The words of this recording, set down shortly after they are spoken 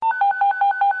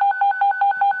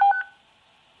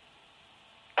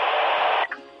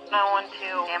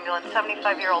Ambulance,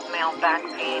 75-year-old male, back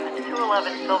pain,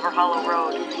 211 Silver Hollow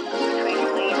Road, between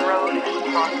Lane Road and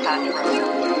Crosspatch Road.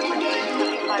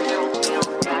 75-year-old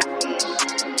male, back pain,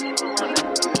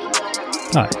 211 Silver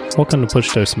Hollow. Hi, welcome to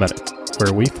Push Dose Medic,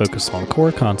 where we focus on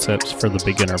core concepts for the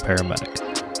beginner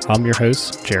paramedic. I'm your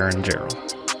host, Jaron Gerald.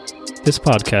 This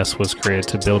podcast was created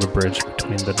to build a bridge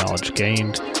between the knowledge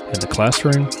gained in the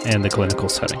classroom and the clinical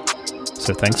setting.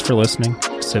 So thanks for listening,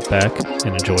 sit back,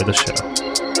 and enjoy the show.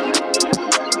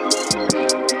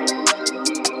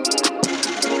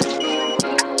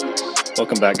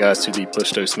 Welcome back, guys, to the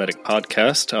Push Dose Medic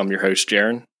podcast. I'm your host,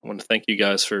 Jaron. I want to thank you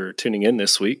guys for tuning in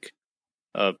this week.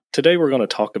 Today we're going to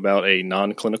talk about a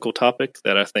non-clinical topic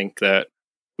that I think that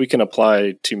we can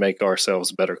apply to make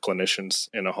ourselves better clinicians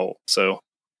in a whole. So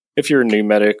if you're a new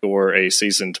medic or a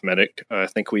seasoned medic, I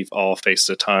think we've all faced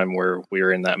a time where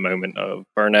we're in that moment of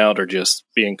burnout or just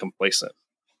being complacent.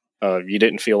 You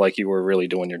didn't feel like you were really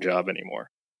doing your job anymore.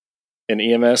 In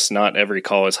EMS, not every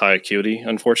call is high acuity,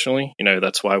 unfortunately.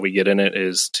 That's why we get in it,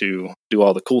 is to do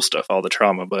all the cool stuff, all the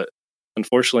trauma, but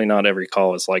unfortunately not every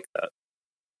call is like that.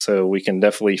 So we can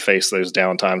definitely face those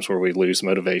down times where we lose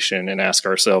motivation and ask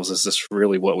ourselves, is this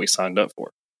really what we signed up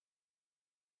for?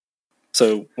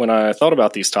 So when I thought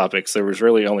about these topics, there was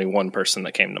really only one person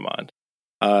that came to mind.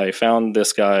 I found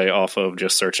this guy off of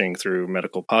just searching through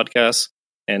medical podcasts,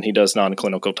 and he does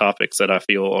non-clinical topics that I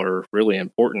feel are really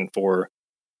important for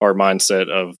our mindset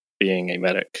of being a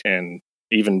medic and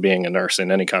even being a nurse in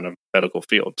any kind of medical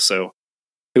field. So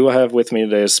who I have with me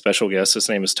today is a special guest. His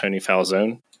name is Tony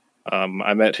Falzone.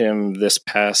 I met him this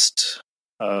past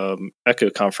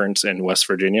ECHO conference in West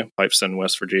Virginia, Pipestone,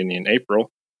 West Virginia in April.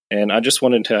 And I just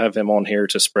wanted to have him on here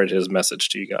to spread his message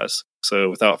to you guys. So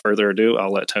without further ado,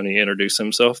 I'll let Tony introduce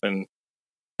himself and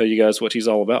tell you guys what he's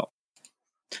all about.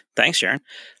 Thanks, Sharon.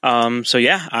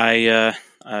 I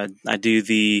do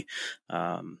the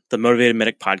Motivated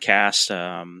Medic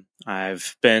podcast.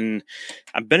 I've been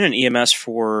in EMS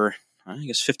for, I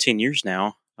guess, 15 years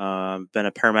now. Been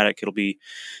a paramedic. It'll be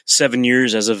 7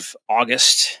 years as of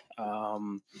August.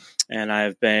 And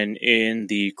I've been in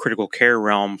the critical care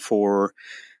realm for,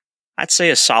 I'd say,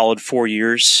 a solid 4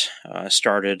 years.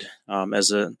 Started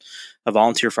as a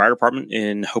volunteer fire department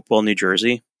in Hopewell, New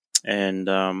Jersey, and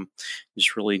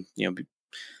just really,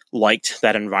 liked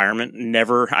that environment.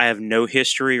 I have no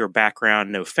history or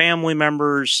background, no family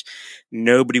members.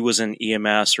 Nobody was in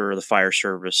EMS or the fire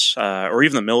service, or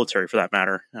even the military for that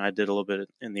matter. I did a little bit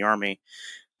in the Army.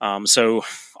 So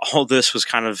all this was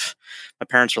kind of, my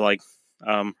parents were like,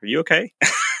 are you okay?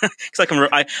 Because I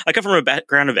come from a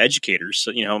background of educators.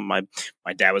 So, my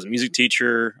dad was a music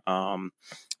teacher. Now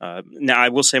I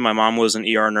will say my mom was an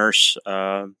ER nurse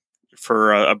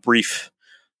for a brief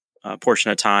portion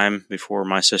of time before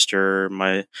my sister,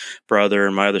 my brother,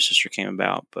 and my other sister came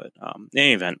about. But in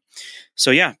any event, so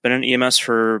yeah, been in EMS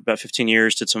for about 15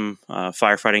 years. Did some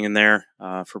firefighting in there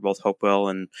for both Hopewell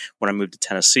and when I moved to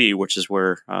Tennessee, which is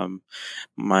where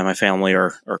my family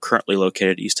are currently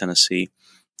located, East Tennessee.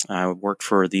 I worked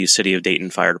for the City of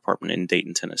Dayton Fire Department in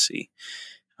Dayton, Tennessee.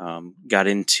 Got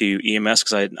into EMS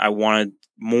because I wanted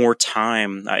more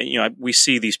time. We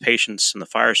see these patients in the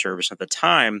fire service. At the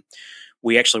time,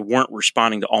 we actually weren't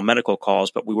responding to all medical calls,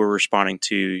 but we were responding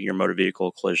to your motor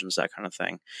vehicle collisions, that kind of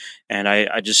thing. And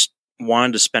I just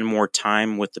wanted to spend more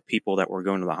time with the people that were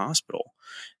going to the hospital.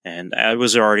 And I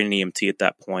was already an EMT at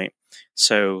that point.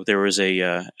 So there was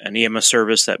an EMS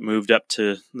service that moved up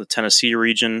to the Tennessee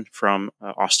region from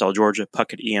Austell, Georgia,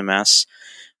 Puckett EMS.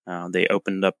 They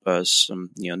opened up some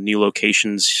new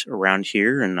locations around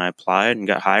here, and I applied and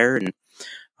got hired.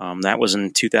 And that was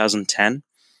in 2010.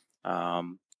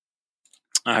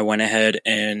 I went ahead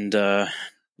and,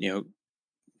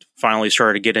 finally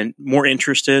started to get more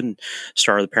interested and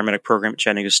started the paramedic program at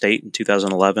Chattanooga State in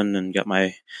 2011 and got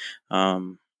my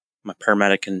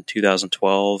paramedic in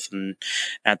 2012. And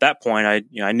at that point, I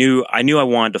knew I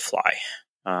wanted to fly.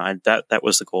 That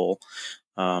was the goal.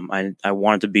 I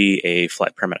wanted to be a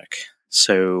flight paramedic.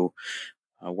 So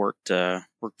I worked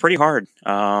pretty hard,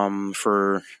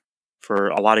 for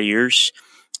a lot of years.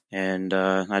 And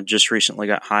I just recently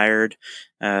got hired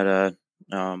at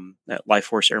Life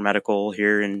Force Air Medical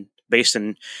here based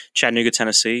in Chattanooga,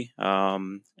 Tennessee,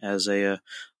 as I'm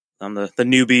the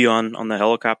newbie on the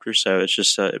helicopter. So it's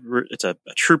just it's a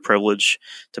true privilege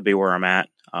to be where I'm at.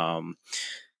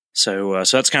 So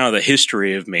that's kind of the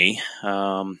history of me.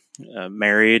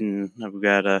 Married, and I've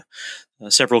got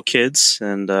several kids,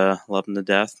 and love them to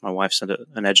death. My wife's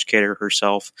an educator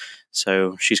herself,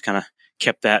 so she's kind of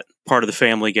kept that part of the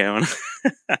family going.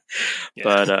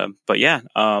 Yeah. But yeah,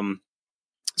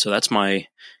 so that's my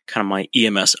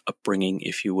EMS upbringing,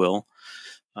 if you will.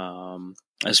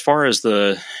 As far as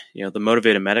the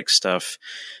motivated medic stuff,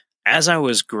 as I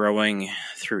was growing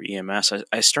through EMS,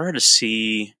 I started to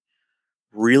see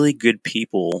really good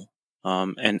people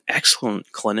and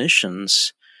excellent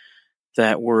clinicians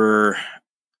that were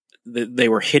they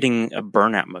were hitting a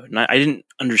burnout mode, and I didn't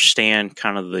understand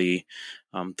kind of the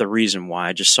reason why.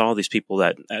 I just saw these people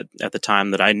that at the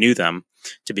time that I knew them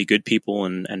to be good people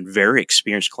and very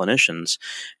experienced clinicians,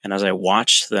 and as I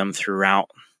watched them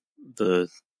throughout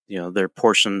their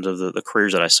portions of the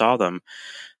careers that I saw them,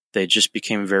 they just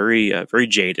became very very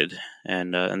jaded,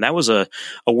 and that was a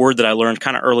word that I learned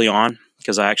kind of early on,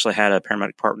 because I actually had a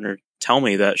paramedic partner tell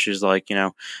me that. She's like,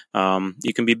 you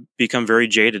can become very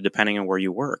jaded depending on where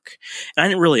you work. And I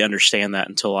didn't really understand that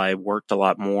until I worked a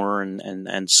lot more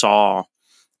and saw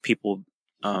people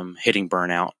hitting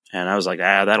burnout, and I was like,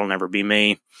 that'll never be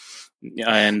me.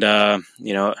 And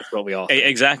That's what we all think.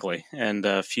 Exactly, and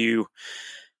a few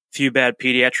bad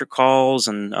pediatric calls,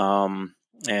 and a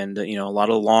lot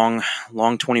of long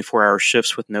 24-hour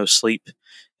shifts with no sleep,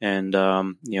 and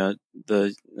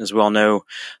as we all know,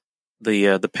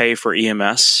 the pay for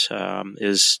EMS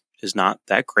is not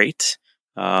that great.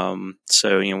 So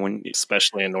when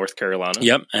especially in North Carolina.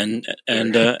 Yep, and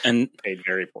paid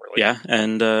very poorly. Yeah,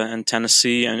 and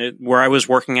Tennessee, and where I was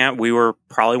working at, we were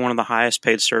probably one of the highest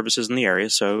paid services in the area.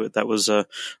 So that was a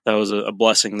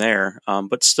blessing there.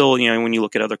 But still, when you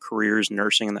look at other careers,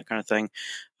 nursing and that kind of thing,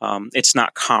 it's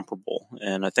not comparable.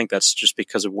 And I think that's just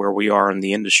because of where we are in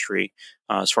the industry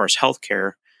as far as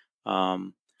healthcare.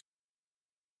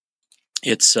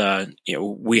 It's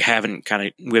we haven't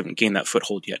gained that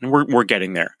foothold yet, and we're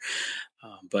getting there.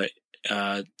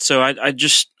 So I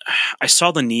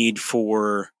saw the need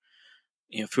for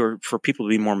people to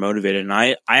be more motivated, and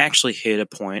I actually hit a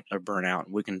point of burnout.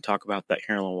 We can talk about that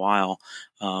here in a little while.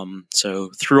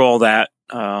 So through all that,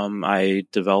 I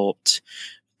developed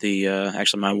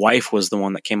actually my wife was the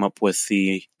one that came up with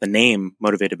the name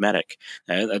Motivated Medic.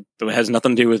 It has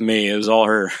nothing to do with me. It was all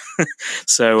her.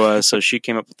 So she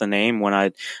came up with the name when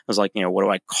I was like, what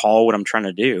do I call what I'm trying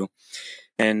to do?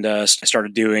 And I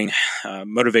started doing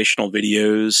motivational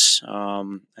videos.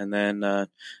 And then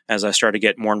as I started to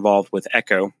get more involved with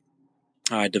Echo,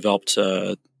 I developed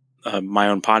my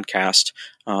own podcast.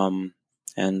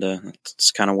 And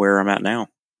that's kind of where I'm at now.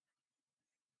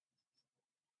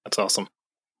 That's awesome.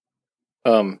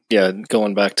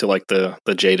 Going back to like the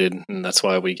jaded, and that's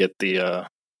why we get the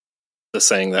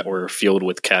saying that we're fueled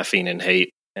with caffeine and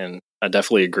hate. And I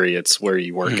definitely agree. It's where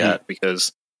you work at,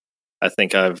 because I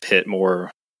think I've hit more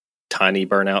tiny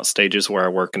burnout stages where I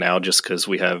work now, just because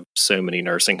we have so many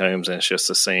nursing homes and it's just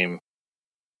the same,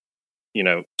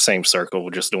 same circle,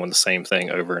 just doing the same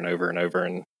thing over and over and over.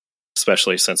 And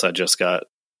especially since I just got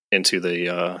into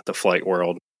the flight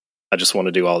world, I just want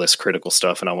to do all this critical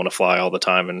stuff and I want to fly all the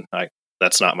time. And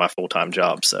that's not my full-time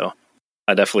job. So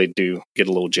I definitely do get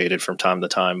a little jaded from time to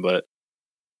time, but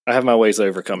I have my ways of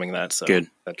overcoming that. So good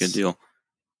deal.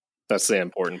 That's the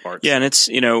important part. Yeah. And it's,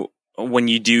 when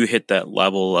you do hit that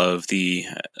level of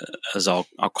as I'll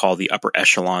call the upper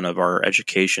echelon of our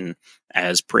education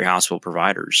as pre-hospital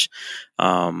providers,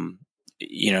 the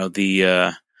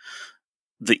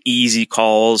easy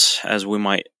calls, as we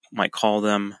might call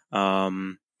them,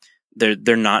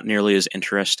 they're not nearly as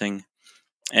interesting.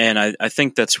 And I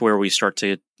think that's where we start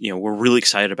to, we're really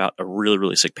excited about a really,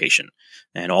 really sick patient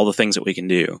and all the things that we can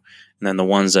do. And then the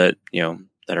ones that,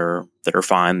 that are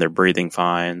fine, they're breathing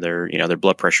fine, their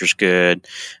blood pressure's good,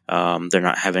 they're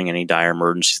not having any dire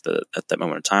emergencies at that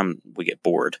moment in time, we get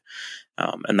bored.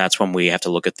 And that's when we have to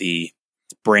look at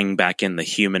bring back in the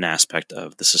human aspect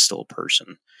of this is still a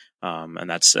person.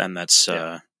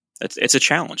 It's a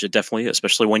challenge. It definitely is,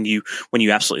 especially when you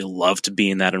absolutely love to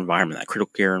be in that environment, that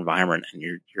critical care environment, and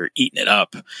you're eating it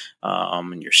up,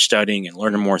 and you're studying and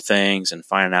learning more things and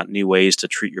finding out new ways to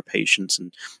treat your patients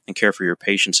and care for your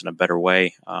patients in a better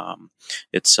way.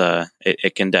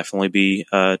 It can definitely be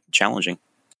challenging.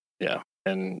 Yeah,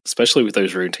 and especially with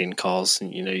those routine calls,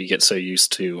 and you get so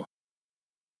used to,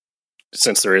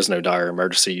 since there is no dire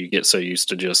emergency, you get so used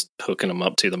to just hooking them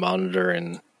up to the monitor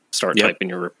and start typing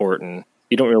your report, and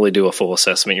you don't really do a full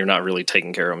assessment. You're not really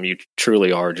taking care of them. You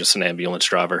truly are just an ambulance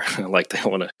driver, like they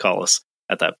want to call us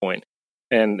at that point.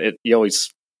 And you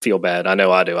always feel bad. I know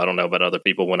I do. I don't know about other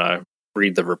people when I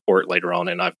read the report later on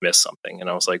and I've missed something. And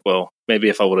I was like, well, maybe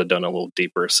if I would have done a little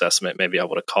deeper assessment, maybe I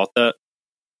would have caught that.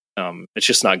 It's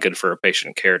just not good for a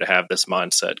patient care to have this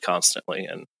mindset constantly.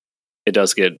 And it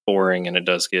does get boring and it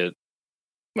does get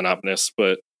monotonous.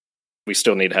 But we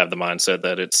still need to have the mindset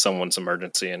that it's someone's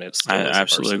emergency and it's I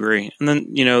absolutely agree. And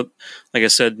then, like I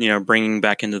said, bringing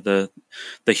back into the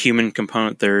human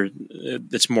component there,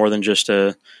 it's more than just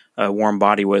a warm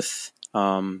body with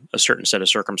a certain set of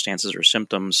circumstances or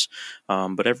symptoms.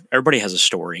 But everybody has a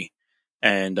story.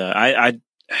 And I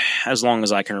as long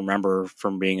as I can remember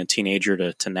from being a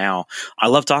teenager to now, I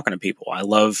love talking to people. I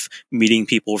love meeting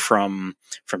people from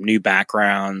new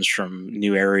backgrounds, from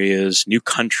new areas, new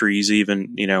countries,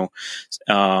 even,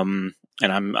 and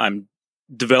I'm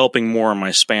developing more in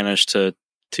my Spanish to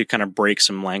kind of break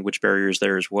some language barriers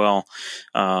there as well.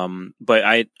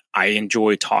 But I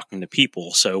enjoy talking to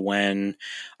people. So when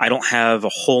I don't have a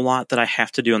whole lot that I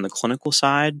have to do on the clinical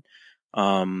side,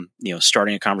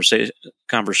 starting a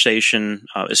conversation,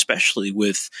 especially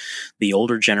with the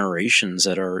older generations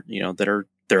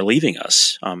they're leaving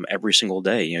us every single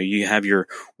day. You have your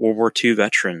World War II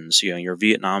veterans, your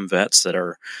Vietnam vets that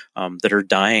are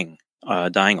dying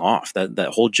off. That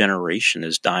whole generation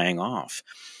is dying off.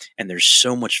 And there's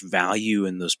so much value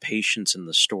in those patients and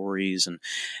the stories,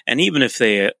 and even if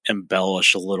they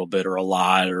embellish a little bit or a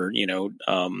lot or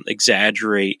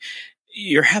exaggerate,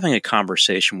 you're having a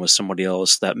conversation with somebody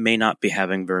else that may not be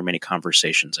having very many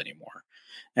conversations anymore.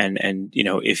 And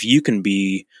if you can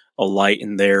be a light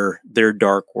in their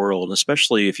dark world,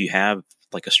 especially if you have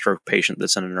like a stroke patient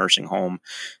that's in a nursing home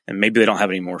and maybe they don't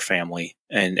have any more family,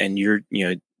 and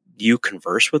you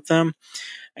converse with them.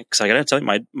 Because I got to tell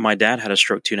you, my dad had a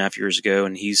stroke 2.5 years ago,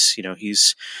 and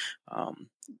he's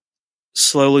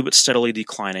slowly but steadily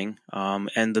declining.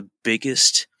 And the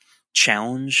biggest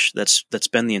challenge that's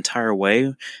been the entire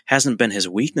way hasn't been his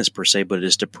weakness per se, but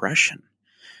his depression.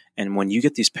 And when you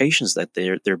get these patients that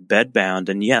they're bed bound,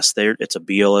 and yes, it's a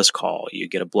BLS call. You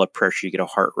get a blood pressure, you get a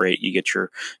heart rate, you get your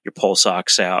pulse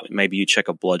ox out. Maybe you check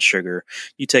a blood sugar.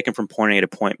 You take them from point A to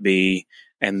point B,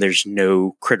 and there's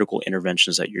no critical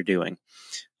interventions that you're doing.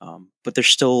 But they're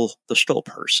still a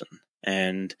person,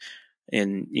 and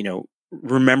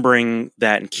remembering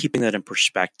that and keeping that in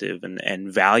perspective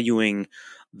and valuing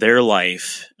their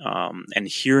life, and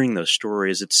hearing those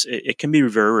stories, it can be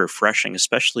very refreshing,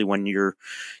 especially when you're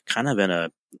kind of in a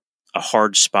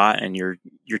hard spot and you're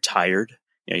tired.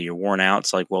 You're worn out.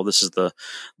 It's like, well, this is the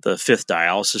fifth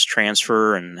dialysis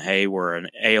transfer, and hey, we're an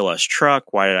ALS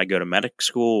truck. Why did I go to medical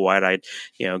school? Why did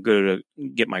I, go to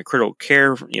get my critical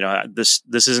care? This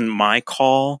isn't my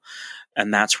call,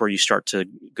 and that's where you start to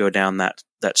go down that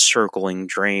circling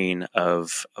drain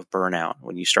of burnout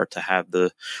when you start to have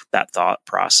that thought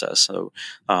process. So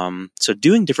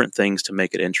doing different things to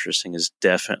make it interesting is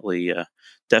definitely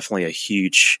a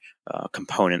huge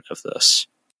component of this.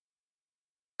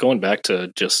 Going back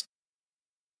to just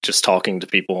talking to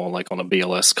people like on a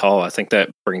BLS call, I think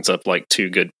that brings up like two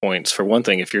good points. For one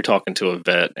thing, if you're talking to a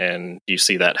vet and you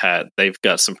see that hat, they've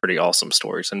got some pretty awesome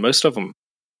stories, and most of them,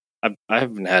 I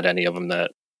haven't had any of them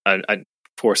that of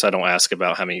course I don't ask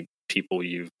about how many people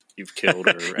you've killed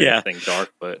or anything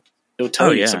dark, but they'll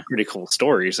tell you some pretty cool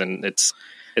stories, and it's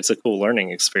a cool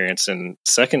learning experience. And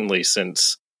secondly,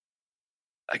 since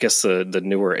I guess the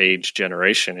newer age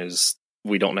generation is,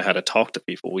 we don't know how to talk to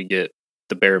people. We get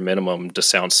the bare minimum to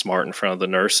sound smart in front of the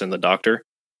nurse and the doctor,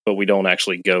 but we don't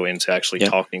actually go into actually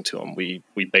talking to them. We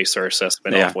base our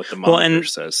assessment off what the monitor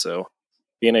says. So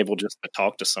being able just to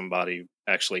talk to somebody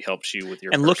actually helps you with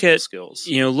your personal skills.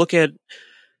 Look at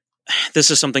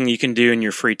this is something you can do in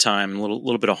your free time. A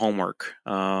little bit of homework.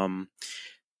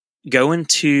 Go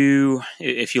into,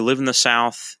 if you live in the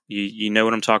South, you know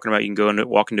what I'm talking about. You can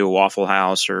walk into a Waffle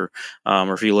House, or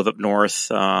if you live up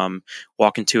north,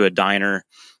 walk into a diner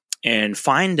and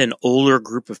find an older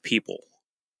group of people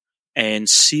and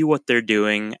see what they're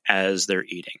doing as they're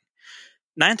eating.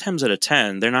 9 times out of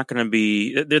 10, they're not going to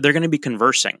be. They're going to be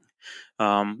conversing,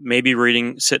 maybe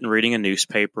reading a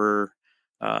newspaper.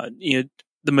 The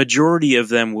majority of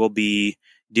them will be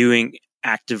doing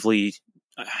actively.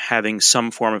 Having some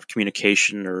form of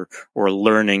communication or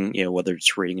learning, whether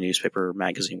it's reading a newspaper or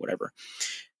magazine, whatever.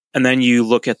 And then you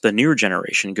look at the newer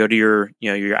generation, go to your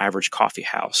average coffee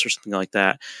house or something like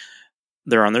that.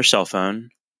 They're on their cell phone.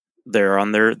 They're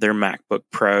on their MacBook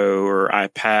Pro or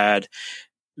iPad.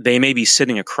 They may be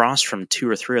sitting across from 2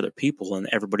 or 3 other people, and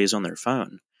everybody's on their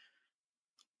phone.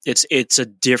 It's a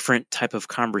different type of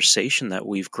conversation that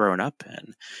we've grown up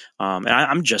in, and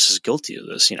I'm just as guilty of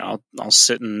this. I'll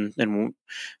sit in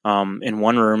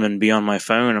one room and be on my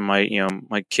phone, and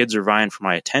my kids are vying for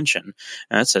my attention,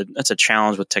 and that's a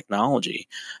challenge with technology.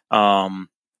 And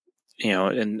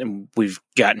we've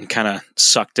gotten kind of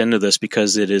sucked into this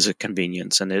because it is a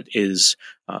convenience and it is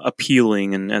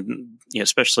appealing, and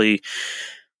especially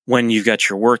when you've got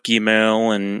your work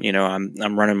email, and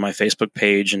I'm running my Facebook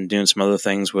page and doing some other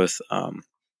things with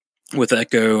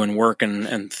Echo and work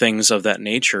and things of that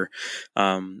nature.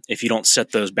 If you don't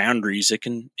set those boundaries, it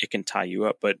can tie you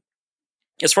up. But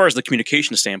as far as the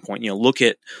communication standpoint, look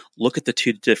at the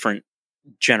two different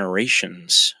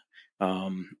generations.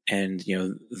 And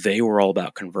they were all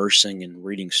about conversing and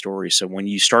reading stories. So when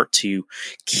you start to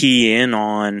key in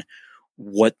on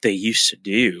what they used to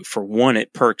do, for one,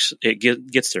 it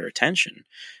gets their attention.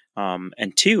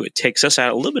 And two, it takes us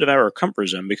out a little bit of our comfort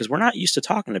zone, because we're not used to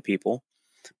talking to people.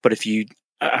 But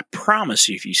I promise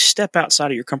you, if you step outside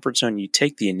of your comfort zone, you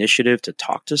take the initiative to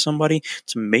talk to somebody,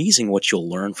 it's amazing what you'll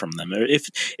learn from them.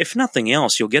 If nothing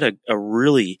else, you'll get a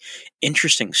really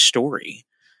interesting story.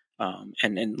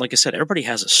 And like I said, everybody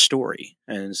has a story,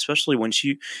 and especially if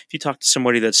you talk to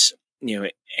somebody that's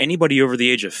anybody over the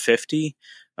age of 50,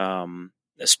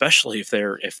 especially if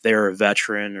they're a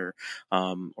veteran,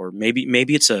 or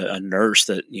maybe it's a nurse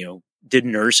that did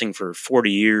nursing for 40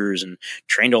 years and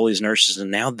trained all these nurses, and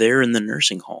now they're in the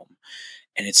nursing home.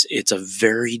 And it's a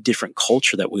very different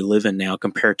culture that we live in now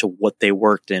compared to what they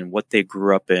worked in, what they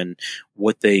grew up in,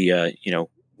 what they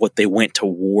what they went to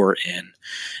war in,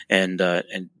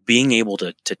 and being able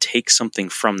to take something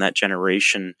from that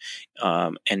generation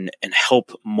and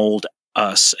help mold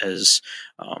us as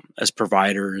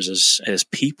providers, as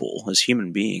people, as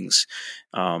human beings,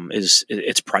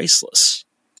 it's priceless.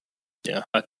 Yeah,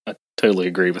 I totally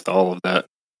agree with all of that.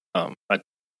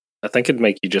 I think it'd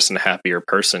make you just a happier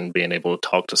person being able to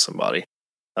talk to somebody,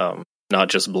 not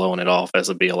just blowing it off as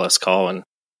a BLS call, and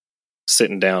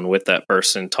sitting down with that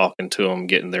person, talking to them,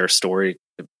 getting their story.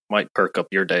 It might perk up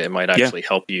your day. It might actually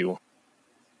help you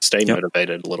stay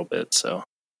motivated a little bit. So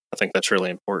I think that's really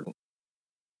important.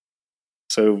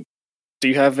 So do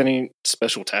you have any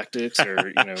special tactics,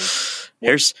 or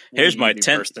here's my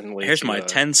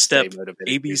 10 step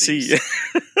ABC.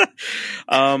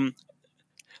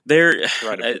 There,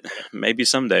 maybe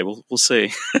someday we'll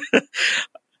see. Of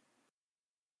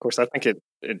course, I think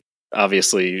it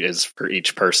obviously is for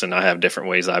each person. I have different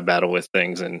ways I battle with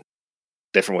things and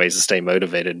different ways to stay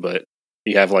motivated, but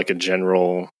you have like a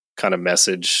general kind of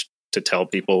message to tell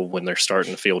people when they're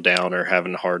starting to feel down or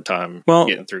having a hard time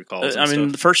getting through calls. I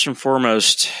mean, first and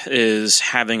foremost is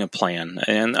having a plan.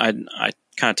 And I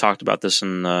kind of talked about this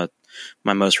in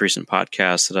my most recent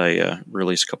podcast that I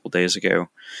released a couple days ago.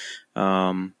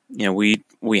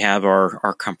 We have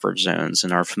our comfort zones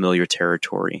and our familiar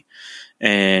territory.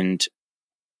 And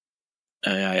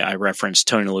I referenced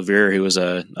Tony LaVere, who was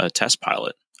a test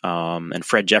pilot. And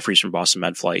Fred Jeffries from Boston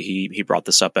MedFlight, he brought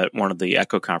this up at one of the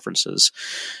Echo conferences,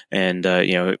 and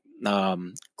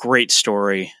great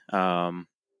story. Tony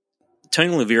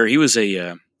LaVere, he was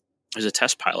a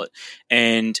test pilot,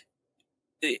 and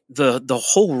the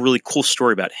whole really cool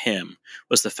story about him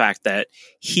was the fact that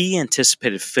he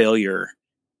anticipated failure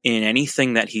in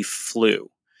anything that he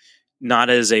flew.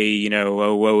 Not as a,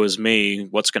 oh, woe is me,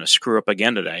 what's going to screw up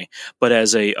again today, but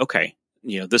as a, okay,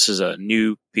 this is a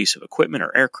new piece of equipment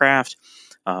or aircraft.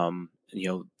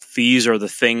 These are the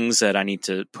things that I need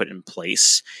to put in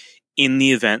place in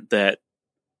the event that,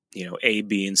 A,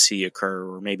 B, and C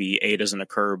occur, or maybe A doesn't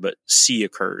occur, but C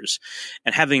occurs,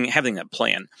 and having that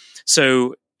plan.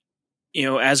 So,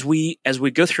 as we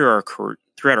go throughout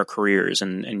our careers,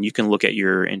 and you can look at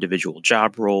your individual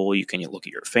job role, you can look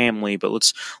at your family, but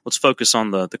let's focus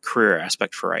on the career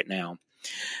aspect for right now.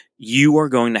 You are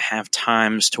going to have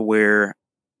times to where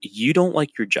you don't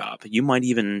like your job. You might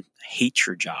even hate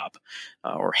your job,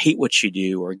 or hate what you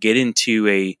do, or get into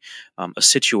a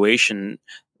situation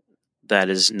that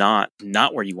is not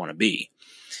where you want to be.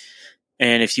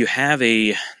 And if you have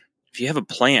a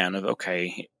plan of,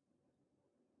 okay,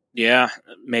 yeah,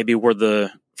 maybe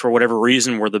for whatever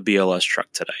reason, we're the BLS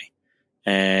truck today,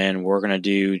 and we're going to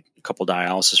do a couple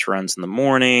dialysis runs in the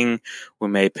morning. We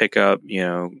may pick up,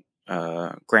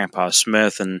 Grandpa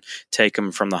Smith and take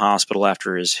him from the hospital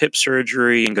after his hip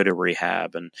surgery and go to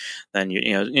rehab. And then,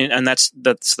 and that's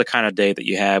the kind of day that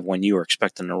you have when you are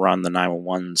expecting to run the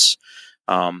 911s,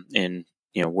 in,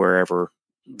 wherever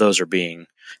those are being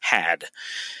had.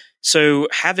 So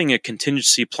having a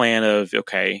contingency plan of,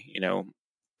 okay,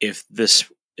 if this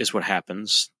is what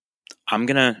happens, I'm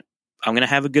gonna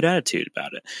have a good attitude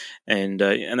about it, and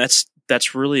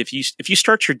that's really, if you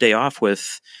start your day off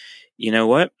with,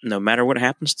 what, no matter what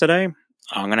happens today,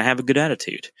 I'm gonna have a good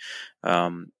attitude.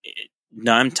 9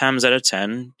 times out of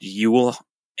 10, you will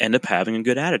end up having a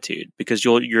good attitude, because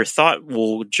your thought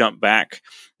will jump back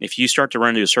if you start to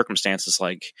run into circumstances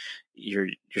like you're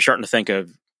starting to think of,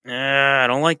 I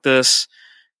don't like this.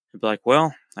 You'd be like,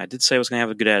 well, I did say I was going to have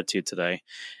a good attitude today.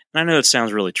 I know it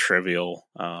sounds really trivial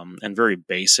and very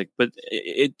basic, but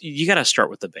you got to start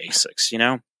with the basics.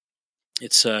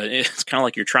 It's kind of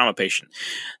like your trauma patient.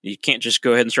 You can't just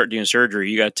go ahead and start doing surgery.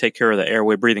 You got to take care of the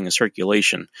airway, breathing, and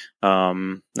circulation.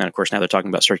 And of course, now they're talking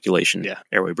about circulation,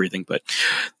 airway, breathing, but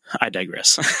I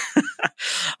digress.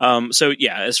 So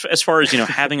yeah, as far as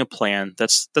having a plan,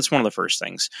 that's one of the first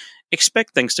things.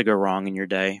 Expect things to go wrong in your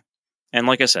day, and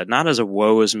like I said, not as a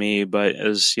woe is me, but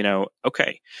as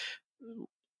okay.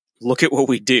 Look at what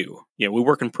we do. We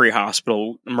work in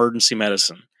pre-hospital emergency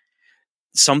medicine.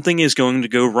 Something is going to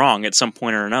go wrong at some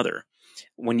point or another.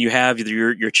 When you have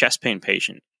your chest pain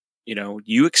patient,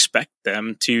 you expect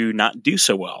them to not do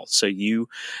so well. So you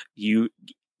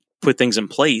put things in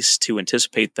place to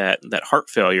anticipate that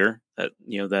heart failure,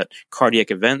 that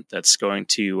cardiac event that's going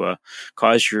to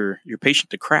cause your patient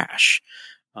to crash.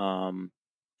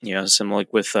 Similar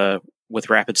like with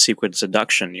rapid sequence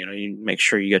induction, you make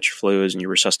sure you get your fluids and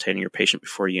you're resuscitating your patient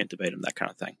before you intubate them, that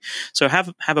kind of thing. So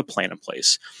have a plan in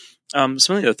place. Some of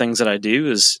the other things that I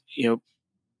do is,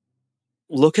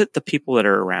 look at the people that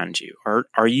are around you.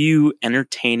 Are you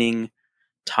entertaining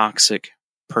toxic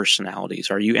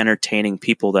personalities? Are you entertaining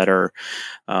people that are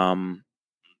kind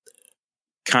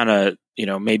of,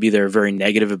 maybe they're very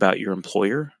negative about your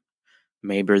employer?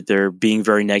 Maybe they're being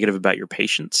very negative about your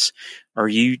patients. Are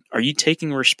you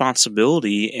taking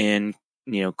responsibility and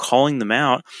calling them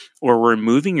out or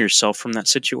removing yourself from that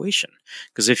situation?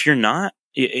 Because if you're not,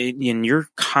 and you're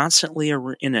constantly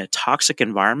in a toxic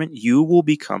environment, you will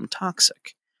become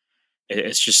toxic.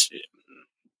 It's just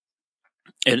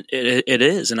it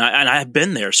is, and I've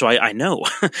been there, so I know.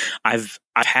 I've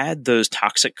had those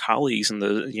toxic colleagues and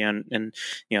and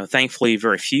thankfully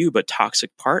very few, but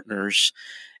toxic partners.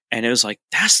 And it was like,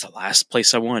 that's the last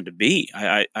place I wanted to be.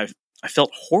 I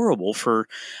felt horrible for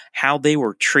how they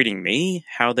were treating me,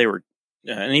 how they were,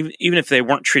 and even if they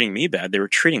weren't treating me bad, they were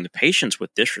treating the patients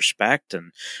with disrespect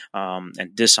and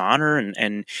dishonor.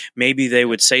 And maybe they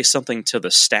would say something to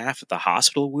the staff at the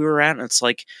hospital we were at. And it's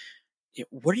like,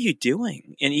 what are you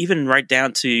doing? And even right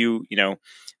down to,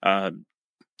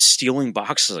 stealing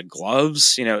boxes of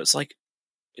gloves, it's like,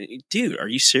 dude, are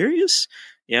you serious?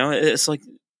 It's like,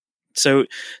 so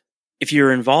if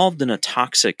you're involved in a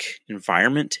toxic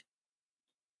environment,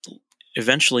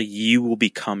 eventually you will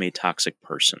become a toxic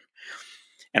person.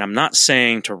 And I'm not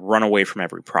saying to run away from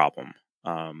every problem.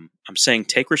 I'm saying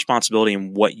take responsibility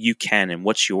in what you can and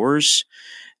what's yours,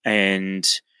 and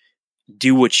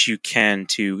do what you can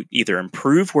to either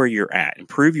improve where you're at,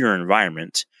 improve your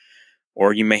environment,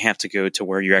 or you may have to go to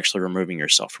where you're actually removing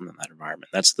yourself from that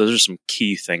environment. Those are some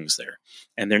key things there,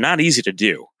 and they're not easy to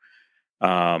do.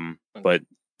 But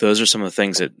those are some of the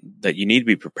things that you need to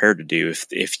be prepared to do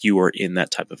if you are in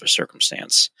that type of a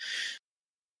circumstance.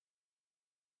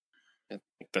 I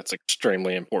think that's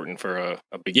extremely important for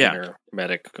a beginner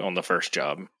medic on the first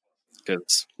job,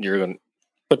 because you're going to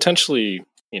potentially,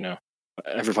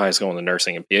 everybody's going to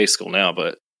nursing and PA school now,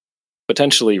 but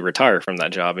potentially retire from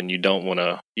that job, and you don't want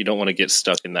to get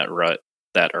stuck in that rut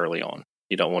that early on.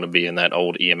 You don't want to be in that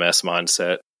old EMS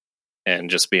mindset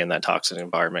and just be in that toxic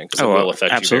environment, because it will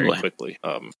affect you very quickly.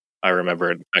 I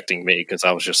remember it affecting me, because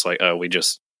I was just like, oh, we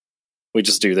just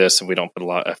do this and we don't put a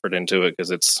lot of effort into it because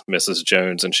it's Mrs.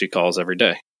 Jones and she calls every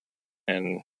day.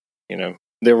 And,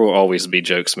 there will always be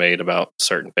jokes made about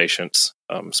certain patients,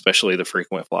 especially the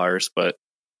frequent flyers, but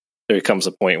there comes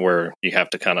a point where you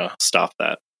have to kind of stop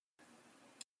that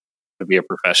to be a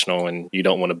professional, and you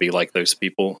don't want to be like those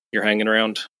people you're hanging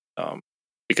around.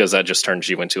 Because that just turns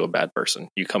you into a bad person.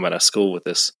 You come out of school with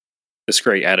this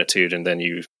great attitude, and then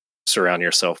you surround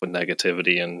yourself with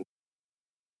negativity and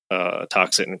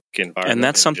toxic environment. And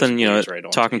that's something,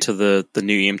 talking to the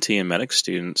new EMT and medic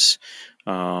students,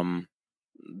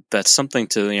 that's something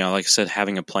to, like I said,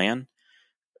 having a plan.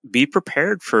 Be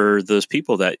prepared for those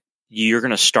people that you're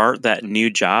going to start that new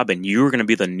job, and you're going to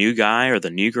be the new guy or the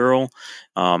new girl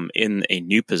in a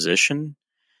new position.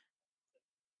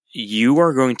 You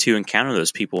are going to encounter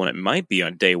those people, and it might be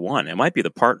on day one. It might be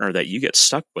the partner that you get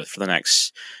stuck with for the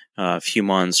next few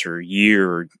months or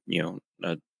year, or,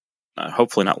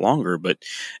 hopefully not longer, but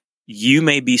you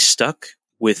may be stuck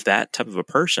with that type of a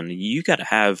person. You got to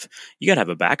have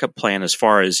a backup plan as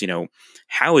far as,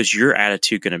 how is your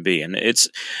attitude going to be? And it's,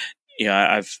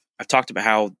 I've talked about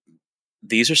how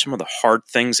these are some of the hard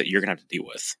things that you're going to have to deal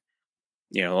with.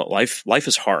 Life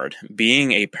is hard.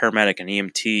 Being a paramedic and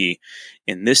EMT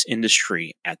in this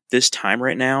industry at this time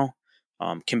right now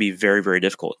can be very, very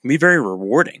difficult. It can be very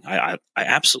rewarding. I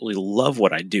absolutely love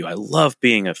what I do. I love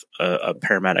being a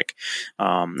paramedic,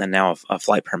 and now a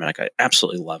flight paramedic. I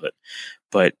absolutely love it.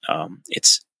 But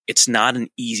it's it's not an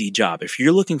easy job. If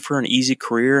you're looking for an easy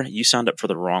career, you signed up for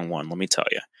the wrong one, let me tell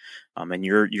you. And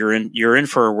you're in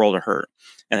for a world of hurt.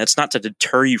 And that's not to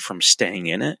deter you from staying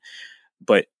in it,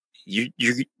 but you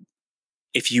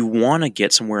if you want to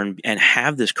get somewhere and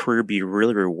have this career be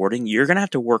really rewarding, you're going to have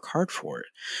to work hard for it.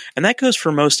 And that goes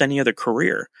for most any other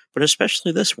career, but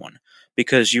especially this one,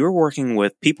 because you're working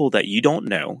with people that you don't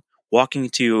know, walking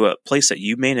to a place that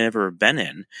you may never have been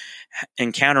in,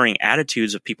 encountering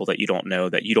attitudes of people that you don't know,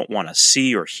 that you don't want to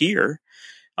see or hear.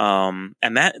 And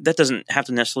that doesn't have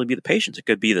to necessarily be the patients. It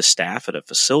could be the staff at a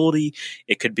facility.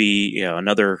 It could be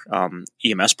another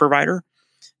EMS provider.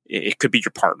 It could be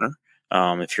your partner.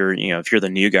 If you're the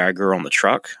new guy or girl on the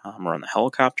truck or on the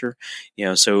helicopter,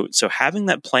 so having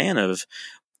that plan of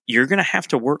you're going to have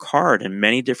to work hard in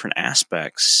many different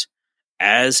aspects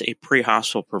as a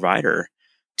pre-hospital provider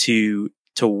to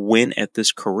win at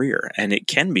this career. And it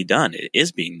can be done. It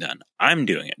is being done. I'm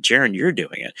doing it. Jaron, you're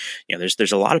doing it.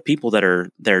 There's a lot of people that are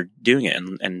doing it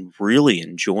and really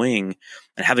enjoying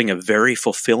and having a very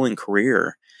fulfilling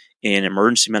career in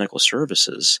emergency medical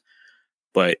services.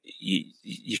 But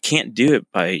you can't do it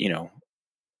by,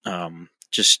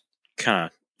 just kind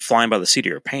of flying by the seat of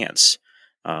your pants.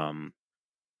 And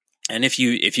if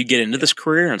you get into this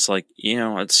career and it's like,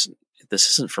 this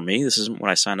isn't for me, this isn't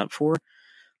what I signed up for,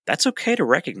 that's okay to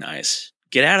recognize.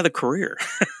 Get out of the career.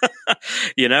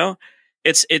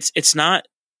 It's not,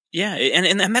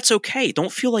 and that's okay.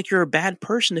 Don't feel like you're a bad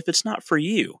person if it's not for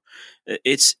you.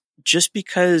 It's just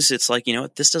because it's like,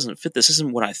 this doesn't fit. This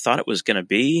isn't what I thought it was going to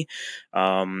be.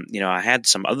 I had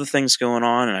some other things going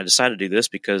on and I decided to do this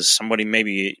because somebody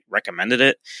maybe recommended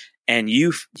it. And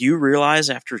you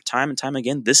realize after time and time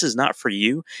again, this is not for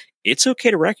you. It's okay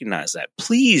to recognize that.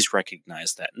 Please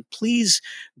recognize that. And please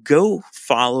go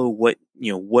follow what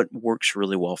works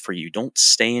really well for you. Don't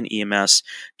stay in EMS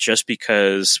just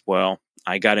because,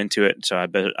 I got into it, so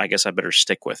I guess I better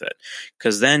stick with it.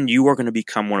 Because then you are going to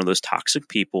become one of those toxic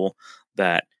people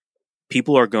that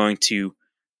people are going to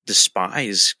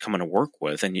despise coming to work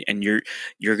with, and you're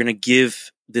going to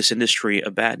give this industry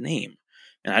a bad name.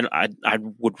 And I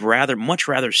would much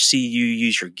rather see you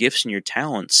use your gifts and your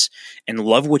talents and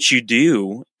love what you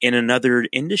do in another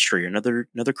industry or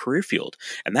another career field,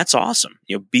 and that's awesome.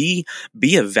 Be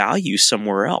a value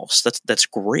somewhere else. That's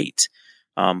great.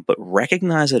 But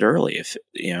recognize it early.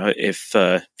 If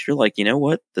you're like,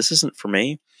 what, this isn't for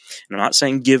me, and I'm not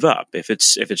saying give up. If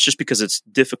it's just because it's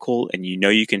difficult and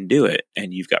you can do it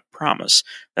and you've got promise,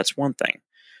 that's one thing.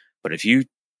 But if you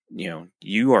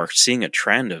are seeing a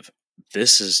trend of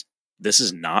this is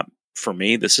not for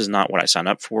me, this is not what I signed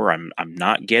up for, I'm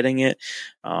not getting it.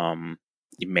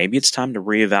 Maybe it's time to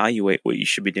reevaluate what you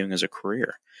should be doing as a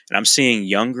career. And I'm seeing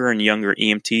younger and younger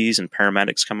EMTs and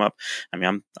paramedics come up. I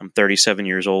mean, I'm 37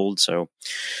 years old, so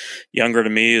younger to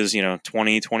me is,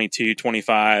 20, 22,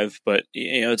 25. But,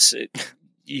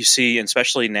 you see,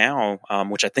 especially now,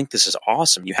 which I think this is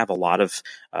awesome, you have a lot of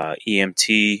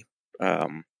EMT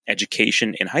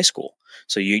education in high school.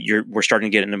 So we're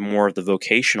starting to get into more of the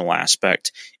vocational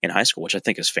aspect in high school, which I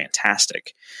think is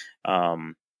fantastic.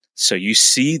 So you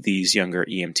see these younger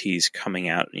EMTs coming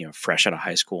out, fresh out of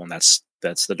high school, and that's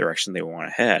the direction they want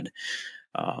to head.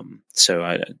 So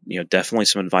I, definitely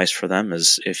some advice for them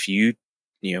is if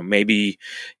maybe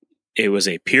it was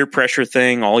a peer pressure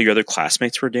thing, all your other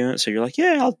classmates were doing it. So you're like,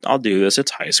 yeah, I'll do this.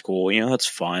 It's high school. That's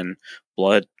fun.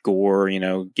 Blood, gore,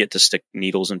 get to stick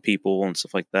needles in people and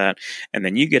stuff like that. And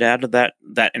then you get out of that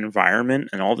environment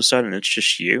and all of a sudden it's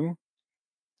just you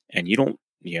and you don't,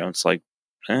 it's like,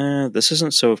 this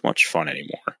isn't so much fun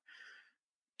anymore.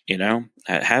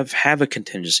 Have a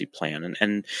contingency plan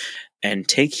and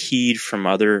take heed from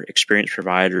other experienced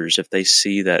providers if they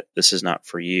see that this is not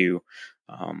for you.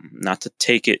 Not to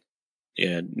take it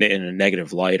in a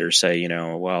negative light or say,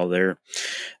 well, they're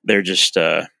just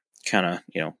kind of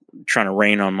trying to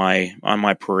rain on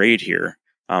my parade here.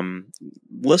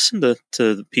 Listen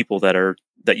to the people that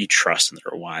you trust and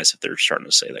that are wise if they're starting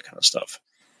to say that kind of stuff.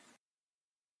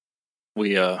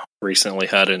 We recently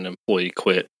had an employee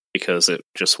quit because it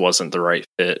just wasn't the right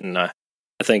fit. And I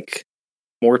think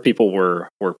more people were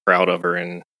proud of her,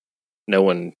 and no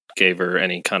one gave her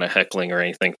any kind of heckling or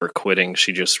anything for quitting.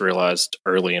 She just realized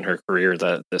early in her career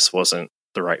that this wasn't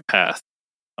the right path.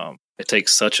 It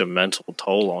takes such a mental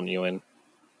toll on you, and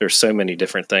there's so many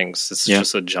different things. It's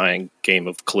just a giant game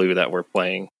of Clue that we're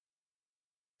playing.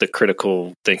 The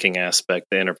critical thinking aspect,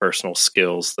 the interpersonal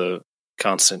skills, the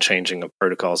constant changing of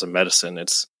protocols in medicine.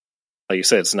 It's like you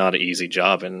said, it's not an easy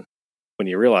job, and when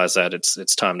you realize that,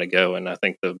 it's time to go. And I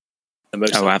think the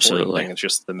most important thing is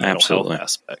just the mental health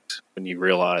aspect. When you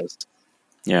realize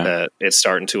that it's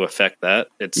starting to affect that.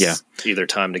 It's either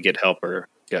time to get help or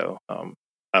go.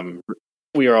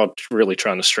 We are all really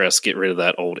trying to stress, get rid of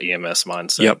that old EMS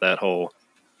mindset, that whole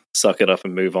suck it up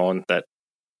and move on. That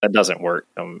doesn't work.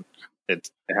 It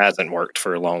hasn't worked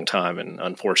for a long time, and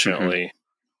unfortunately,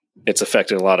 it's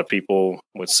affected a lot of people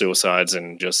with suicides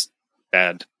and just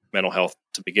bad mental health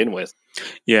to begin with.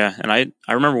 Yeah, and I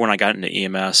remember when I got into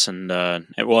EMS and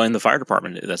in the fire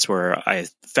department, that's where I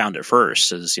found it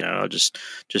first. Is just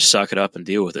suck it up and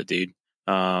deal with it, dude.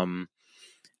 And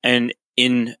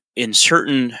in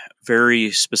certain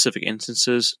very specific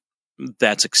instances,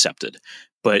 that's accepted.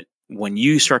 But when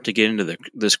you start to get into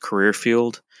this career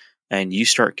field and you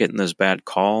start getting those bad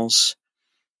calls,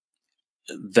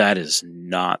 that is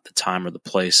not the time or the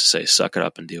place to say suck it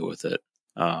up and deal with it.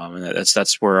 And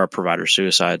that's where our provider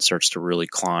suicide starts to really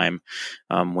climb,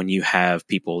 when you have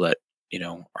people that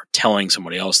are telling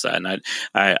somebody else that. And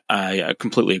I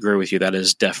completely agree with you. That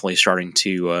is definitely starting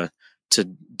to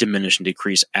diminish and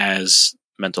decrease as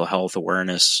mental health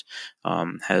awareness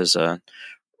has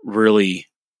really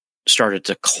started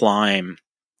to climb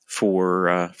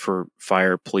for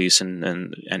fire, police,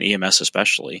 and EMS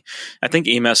especially. I think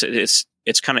EMS, it's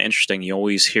kind of interesting. You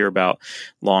always hear about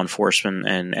law enforcement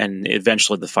and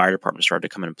eventually the fire department started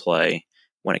to come into play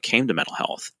when it came to mental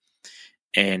health.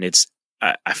 And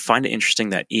I find it interesting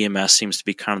that EMS seems to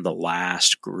be kind of the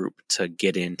last group to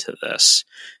get into this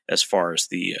as far as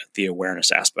the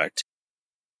awareness aspect.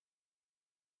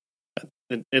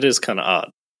 It is kind of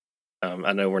odd.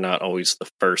 I know we're not always the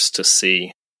first to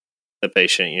see the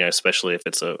patient, especially if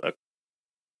it's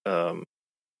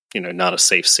not a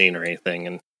safe scene or anything.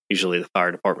 And usually the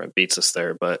fire department beats us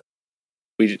there, but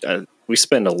we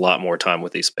spend a lot more time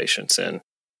with these patients, and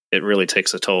it really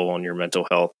takes a toll on your mental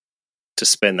health to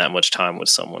spend that much time with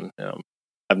someone.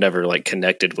 I've never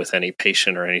connected with any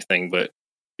patient or anything, but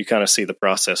you kind of see the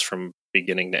process from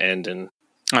beginning to end. And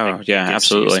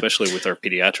absolutely, especially with our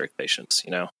pediatric patients.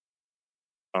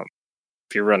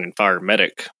 If you're running fire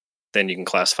medic, then you can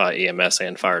classify EMS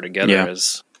and fire together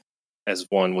as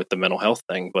one with the mental health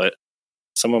thing. But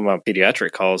some of my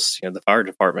pediatric calls, the fire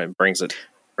department brings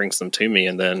them to me,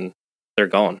 and then they're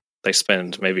gone. They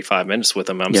spend maybe 5 minutes with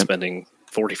them. I'm spending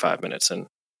 45 minutes, and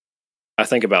I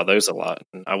think about those a lot.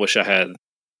 And I wish I had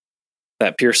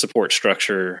that peer support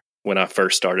structure when I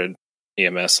first started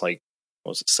EMS,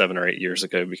 7 or 8 years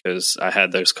ago, because I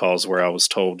had those calls where I was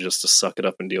told just to suck it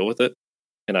up and deal with it,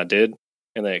 and I did.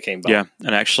 And then it came back. Yeah,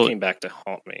 and actually came back to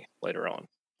haunt me later on.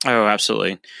 Oh,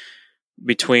 absolutely.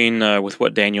 Between with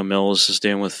what Daniel Mills is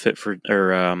doing with Fit for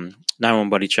 911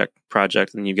 Buddy Check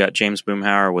Project, and you've got James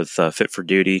Boomhauer with Fit for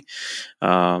Duty.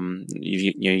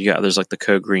 You got there's the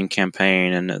Code Green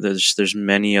campaign, and there's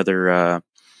many other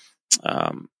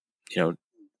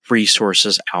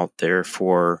resources out there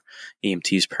for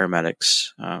EMTs, paramedics.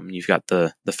 You've got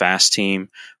the FAST team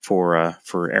for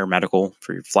air medical,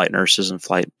 for your flight nurses and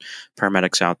flight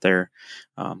paramedics out there.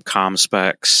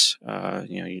 ComSpecs,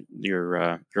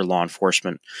 your law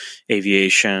enforcement,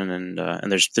 aviation,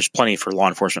 and there's plenty for law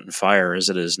enforcement and fire as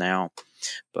it is now.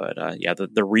 But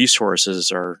the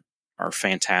resources are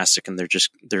fantastic, and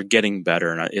they're getting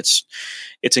better, and it's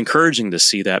encouraging to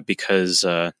see that, because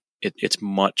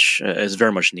it's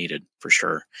very much needed for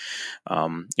sure.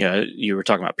 You were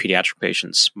talking about pediatric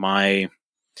patients.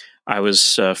 I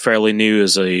was fairly new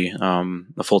as a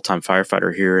full-time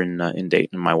firefighter here in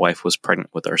Dayton. My wife was pregnant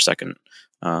with our second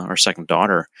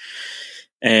daughter,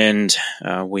 and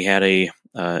we had a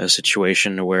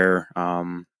situation where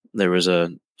there was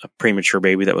a premature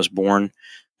baby that was born,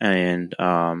 and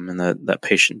that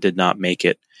patient did not make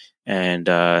it, and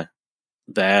I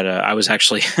was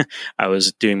actually I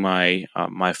was doing my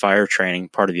fire training,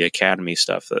 part of the academy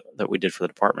stuff that we did for the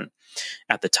department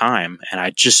at the time, and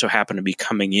I just so happened to be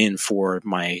coming in for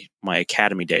my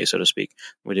academy day, so to speak.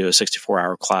 We do a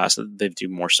 64-hour class. They do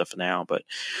more stuff now, but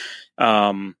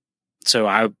so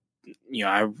I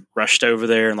rushed over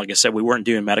there, and like I said, we weren't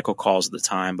doing medical calls at the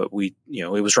time, but we it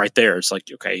was right there. It's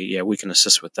okay, yeah, we can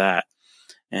assist with that,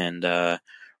 and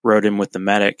rode in with the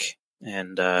medic.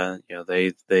 And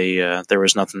there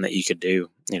was nothing that you could do,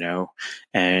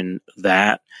 and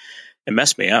that it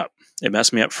messed me up. It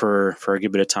messed me up for a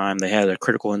good bit of time. They had a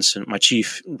critical incident. My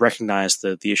chief recognized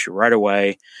the issue right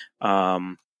away.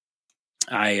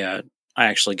 I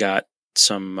actually got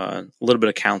some a little bit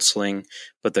of counseling,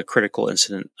 but the critical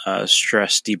incident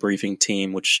stress debriefing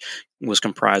team, which was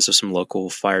comprised of some local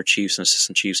fire chiefs and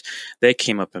assistant chiefs, they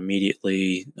came up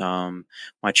immediately.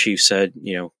 My chief said,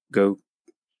 go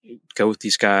with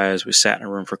these guys. We sat in a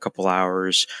room for a couple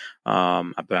hours.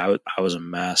 But I was a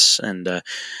mess. And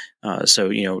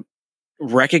so,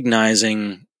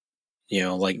 recognizing,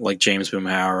 like James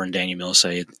Boomhauer and Daniel Mills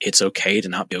say, it's okay to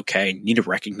not be okay. You need to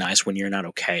recognize when you're not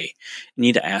okay. You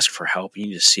need to ask for help. You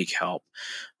need to seek help.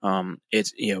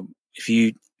 It's if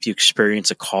you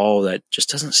experience a call that just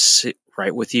doesn't sit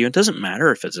right with you, it doesn't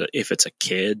matter if it's a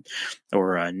kid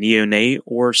or a neonate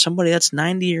or somebody that's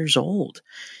 90 years old.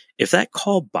 If that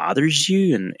call bothers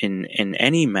you in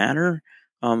any manner,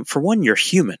 for one, you're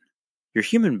human. You're a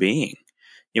human being.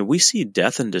 We see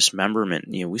death and dismemberment.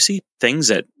 We see things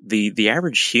that the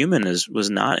average human was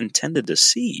not intended to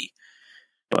see.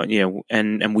 But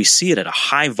and we see it at a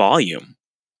high volume.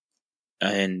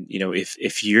 And if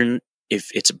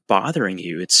it's bothering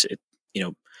you, it's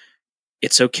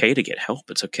okay to get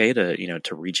help. It's okay to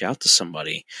to reach out to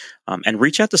somebody, and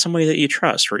reach out to somebody that you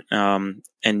trust.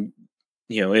 And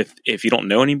if you don't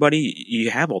know anybody, you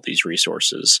have all these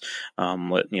resources.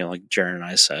 Like Jaron and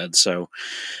I said. So,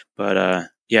 but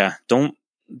yeah, don't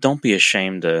be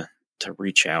ashamed to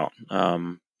reach out.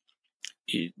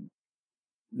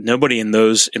 Nobody in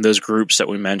those groups that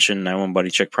we mentioned,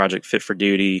 911 Check Project, Fit for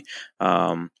Duty,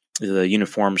 the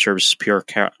Uniform Services Peer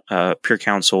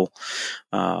Council,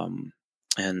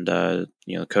 and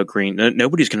Code Green.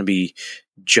 Nobody's going to be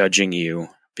judging you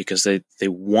because they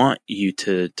want you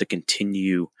to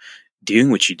continue doing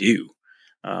what you do.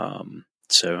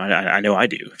 So I know I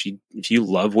do. If you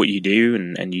love what you do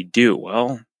and you do it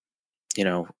well,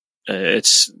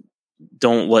 it's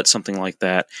don't let something like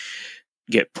that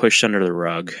get pushed under the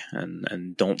rug,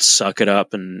 and don't suck it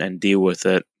up and deal with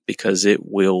it, because it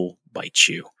will bite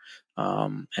you.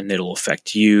 And it'll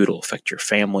affect you. It'll affect your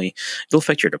family. It'll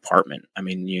affect your department. I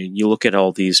mean, you look at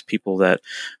all these people that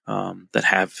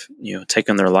have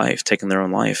taken their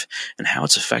own life, and how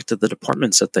it's affected the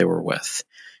departments that they were with.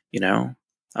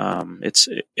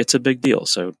 It's a big deal.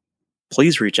 So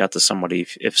please reach out to somebody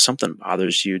if something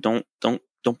bothers you. Don't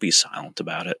be silent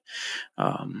about it.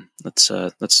 That's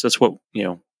what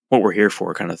what we're here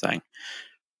for, kind of thing.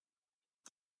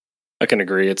 I can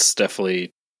agree. It's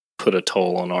definitely put a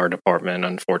toll on our department.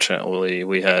 Unfortunately,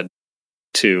 we had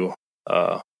 2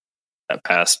 that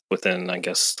passed within, I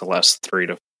guess, the last 3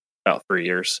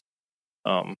 years.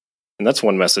 And that's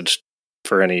one message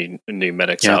for any new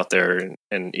medics out there,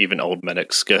 and even old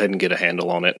medics. Go ahead and get a handle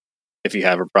on it. If you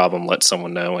have a problem, let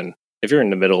someone know. And if you're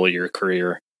in the middle of your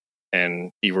career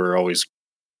and you were always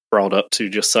brought up to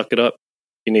just suck it up,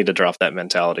 you need to drop that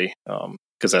mentality,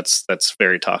 because that's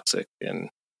very toxic. And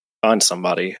find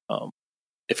somebody.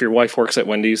 If your wife works at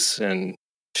Wendy's and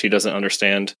she doesn't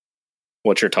understand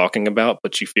what you're talking about,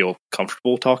 but you feel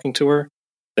comfortable talking to her,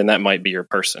 then that might be your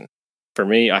person. For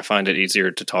me, I find it easier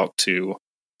to talk to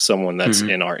someone that's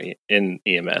in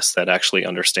EMS that actually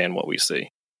understand what we see.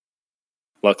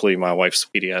 Luckily, my wife's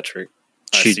pediatric.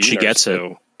 She gets it.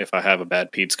 So if I have a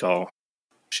bad peds call,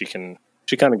 she kind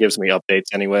of gives me updates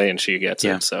anyway, and she gets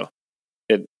it. So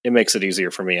it makes it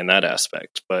easier for me in that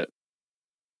aspect. But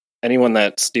anyone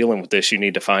that's dealing with this, you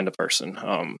need to find a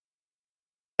person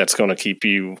that's going to keep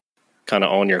you kind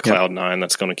of on your cloud 9,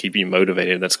 that's going to keep you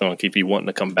motivated, that's going to keep you wanting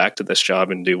to come back to this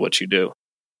job and do what you do.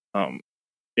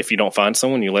 If you don't find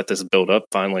someone, you let this build up,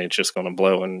 finally it's just going to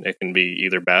blow, and it can be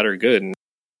either bad or good.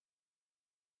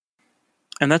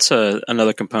 And that's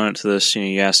another component to this.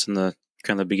 You asked in the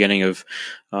kind of the beginning of,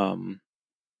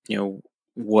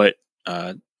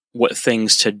 what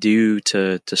things to do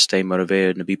to stay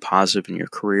motivated and to be positive in your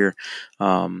career.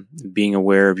 Being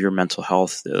aware of your mental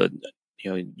health,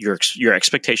 your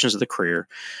expectations of the career,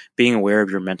 being aware of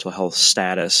your mental health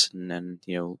status, and then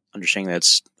understanding that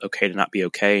it's okay to not be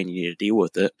okay, and you need to deal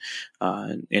with it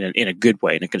in a good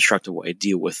way, in a constructive way.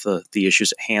 Deal with the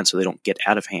issues at hand so they don't get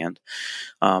out of hand.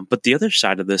 But the other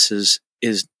side of this is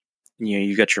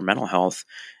you got your mental health,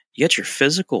 you got your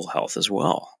physical health as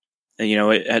well.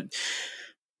 And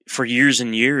for years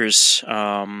and years,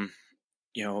 I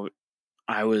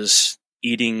was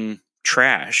eating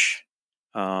trash.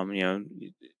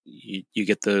 You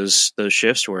get those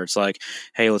shifts where it's like,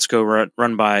 hey, let's go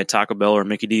run by Taco Bell or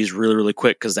Mickey D's really, really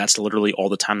quick, because that's literally all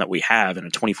the time that we have in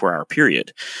a 24-hour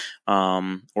period.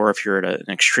 Or if you're at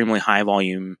an extremely high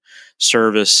volume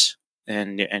service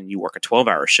and you work a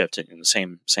 12-hour shift in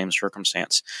the same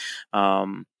circumstance,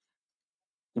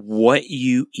 what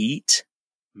you eat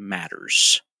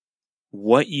matters.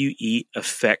 What you eat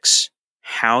affects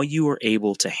how you are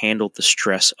able to handle the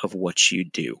stress of what you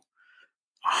do.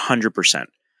 100%.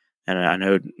 And I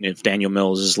know if Daniel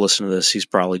Mills is listening to this, he's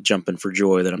probably jumping for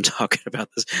joy that I'm talking about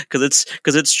this,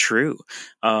 because it's true.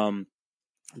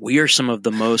 We are some of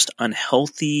the most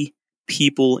unhealthy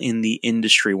people in the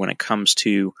industry when it comes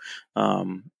to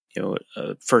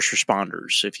first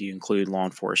responders, if you include law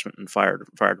enforcement and fire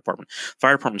department.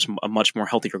 Fire department's a much more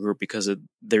healthier group because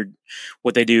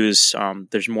what they do is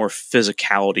there's more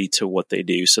physicality to what they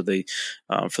do. So they,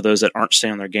 for those that aren't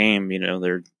staying on their game,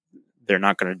 they're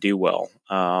not going to do well.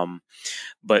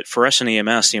 But for us in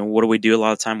EMS, what do we do a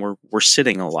lot of the time? We're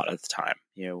sitting a lot of the time.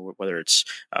 Whether it's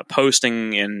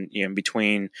posting in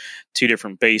between two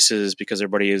different bases because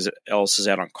everybody else is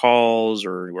out on calls,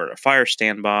 or we're at a fire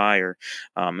standby, or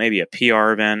maybe a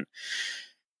PR event,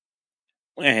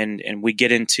 and we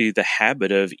get into the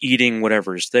habit of eating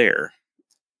whatever's there.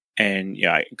 And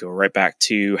I go right back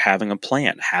to having a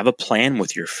plan. Have a plan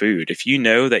with your food. If you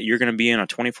know that you're going to be in a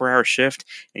 24-hour shift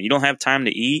and you don't have time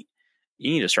to eat,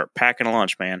 you need to start packing a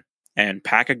lunch, man, and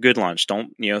pack a good lunch.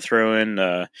 Don't, throw in,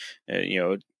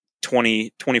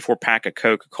 24 pack of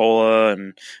Coca-Cola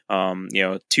and,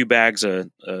 2 bags of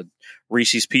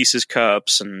Reese's Pieces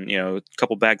cups and, a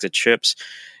couple bags of chips.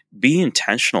 Be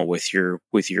intentional with your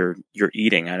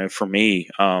eating. I know for me,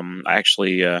 I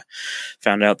actually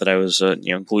found out that I was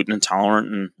gluten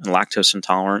intolerant and lactose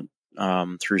intolerant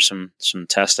through some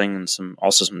testing and some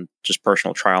just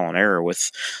personal trial and error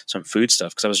with some food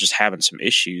stuff, because I was just having some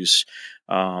issues,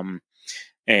 and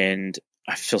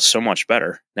I feel so much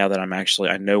better now that I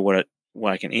know what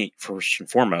I can eat first and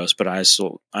foremost. But I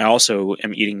also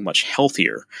am eating much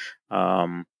healthier.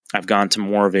 I've gone to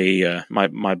more of a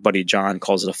my buddy John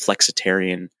calls it a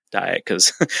flexitarian diet,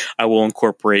 because I will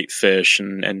incorporate fish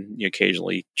and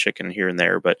occasionally chicken here and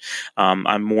there, but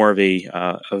I'm more of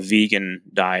a vegan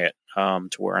diet, to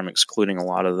where I'm excluding a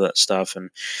lot of that stuff. And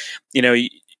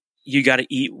you got to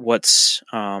eat what's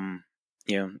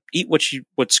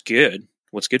what's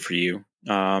good for you.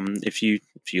 If you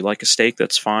like a steak,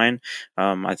 that's fine.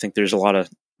 I think there's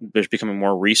becoming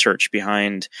more research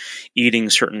behind eating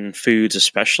certain foods,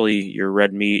 especially your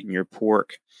red meat and your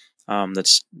pork.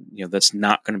 That's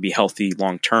not going to be healthy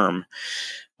long term.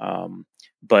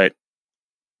 But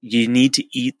you need to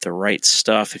eat the right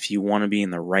stuff if you want to be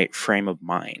in the right frame of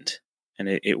mind, and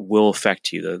it will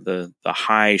affect you. The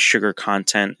high sugar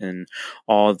content and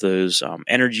all of those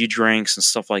energy drinks and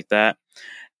stuff like that,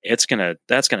 that's gonna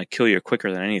kill you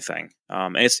quicker than anything.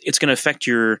 And it's gonna affect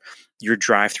your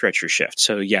drive throughout your shift.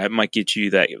 So yeah, it might get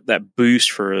you that boost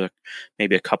for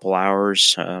maybe a couple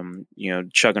hours,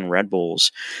 chugging Red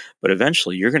Bulls, but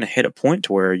eventually you're gonna hit a point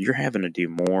to where you're having to do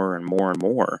more and more and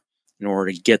more in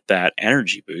order to get that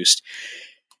energy boost.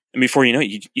 And before you know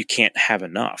it, you can't have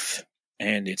enough,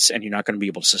 and you're not going to be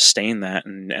able to sustain that,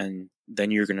 and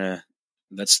then you're gonna.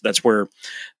 That's where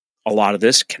a lot of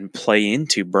this can play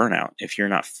into burnout if you're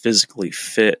not physically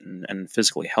fit and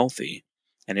physically healthy.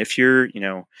 And if you're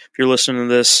listening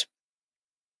to this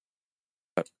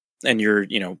and you're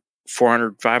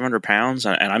 400, 500 pounds,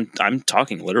 and I'm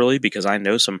talking literally, because I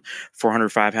know some 400,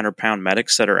 500 pound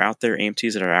medics that are out there,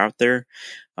 EMTs that are out there.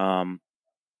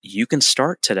 You can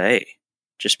start today.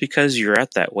 Just because you're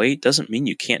at that weight doesn't mean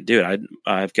you can't do it.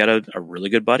 I've got a really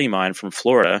good buddy of mine from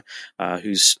Florida,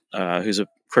 who's a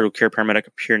critical care paramedic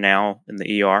up here now in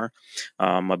the ER.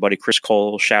 My buddy Chris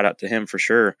Cole, shout out to him for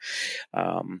sure.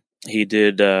 He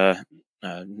did.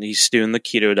 He's doing the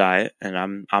keto diet,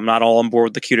 and I'm not all on board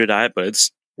with the keto diet, but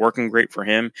it's working great for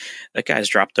him. That guy's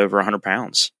dropped over 100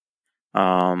 pounds.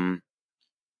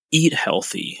 Eat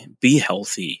healthy, be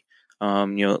healthy.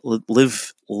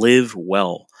 Live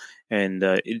well. And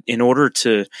in order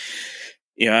to,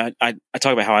 I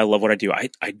talk about how I love what I do.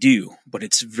 I do, but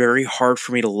it's very hard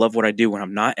for me to love what I do when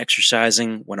I'm not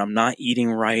exercising, when I'm not eating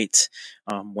right,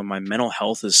 when my mental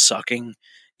health is sucking.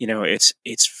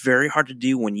 It's very hard to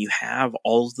do when you have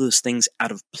all of those things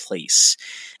out of place.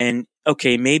 And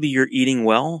okay, maybe you're eating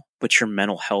well, but your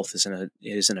mental health is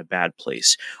in a bad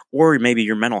place, or maybe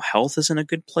your mental health is in a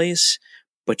good place,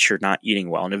 but you're not eating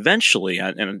well. And eventually,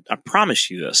 and I promise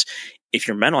you this, if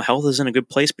your mental health is in a good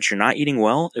place, but you're not eating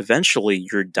well, eventually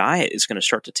your diet is going to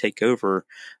start to take over,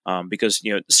 because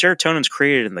serotonin's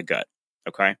created in the gut.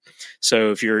 Okay,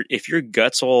 so if your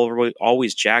gut's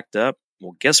always jacked up,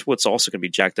 well, guess what's also going to be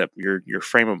jacked up? Your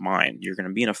frame of mind. You're going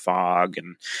to be in a fog,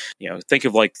 and think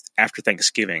of like after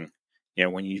Thanksgiving,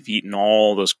 when you've eaten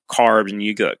all those carbs and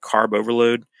you get carb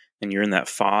overload, and you're in that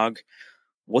fog.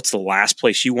 What's the last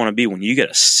place you want to be when you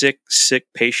get a sick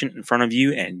patient in front of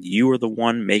you and you are the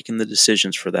one making the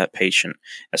decisions for that patient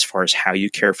as far as how you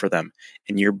care for them,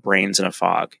 and your brain's in a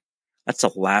fog? That's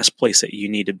the last place that you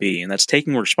need to be. And that's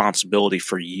taking responsibility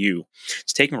for you.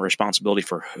 It's taking responsibility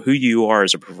for who you are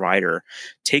as a provider.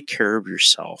 Take care of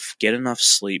yourself. Get enough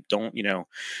sleep. Don't,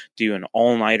 do an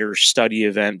all-nighter study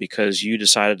event because you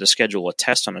decided to schedule a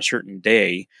test on a certain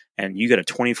day and you get a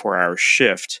 24-hour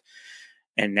shift.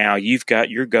 And now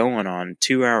you're going on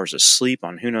 2 hours of sleep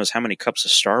on who knows how many cups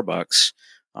of Starbucks,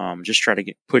 just try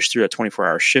to push through a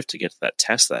 24-hour shift to get to that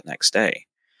test that next day.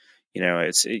 You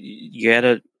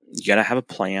gotta have a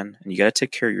plan, and you gotta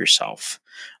take care of yourself.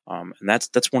 And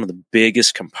that's one of the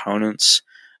biggest components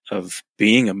of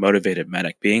being a motivated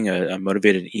medic, being a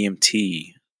motivated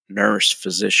EMT, nurse,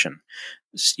 physician.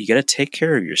 You got to take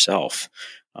care of yourself.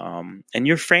 And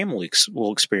your family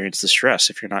will experience the stress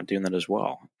if you're not doing that as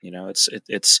well.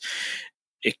 It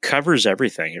covers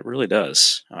everything. It really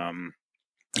does.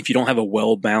 If you don't have a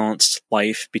well-balanced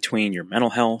life between your mental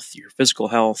health, your physical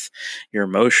health, your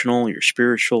emotional, your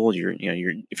spiritual,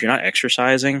 if you're not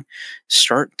exercising,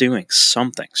 start doing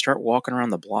something. Start walking around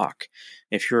the block.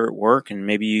 If you're at work and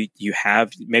maybe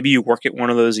you work at one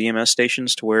of those EMS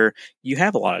stations to where you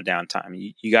have a lot of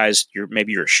downtime. You guys, you're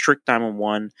a strict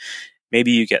 911.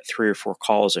 Maybe you get 3 or 4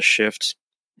 calls a shift.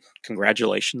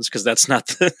 Congratulations, because that's not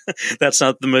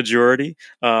the majority.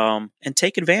 And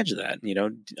take advantage of that.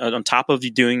 On top of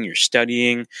you doing your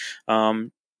studying,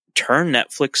 turn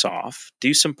Netflix off,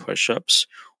 do some push-ups,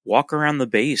 walk around the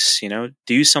base.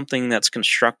 Do something that's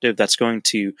constructive, that's going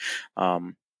to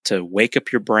wake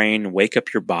up your brain, wake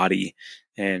up your body,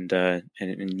 and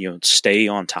stay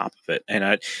on top of it.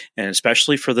 And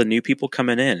especially for the new people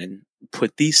coming in, and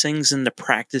put these things into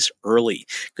practice early,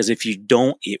 because if you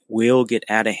don't, it will get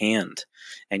out of hand,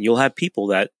 and you'll have people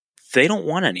that they don't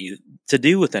want any to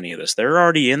do with any of this. They're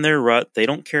already in their rut. They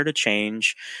don't care to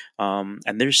change.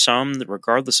 And there's some that,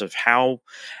 regardless of how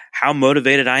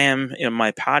motivated I am in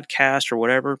my podcast or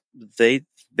whatever,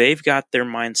 they've got their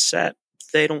mindset.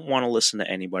 They don't want to listen to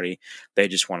anybody. They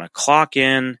just want to clock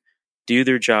in, do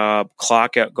their job,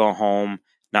 clock out, go home,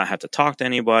 not have to talk to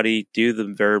anybody, do the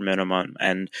bare minimum.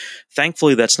 And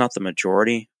thankfully, that's not the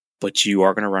majority, but you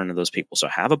are going to run into those people. So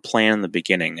have a plan in the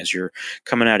beginning as you're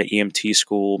coming out of EMT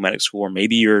school, medic school, or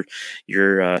maybe you're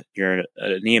an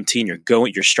EMT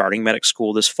and you're starting medic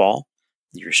school this fall.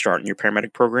 You're starting your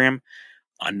paramedic program.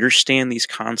 Understand these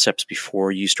concepts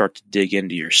before you start to dig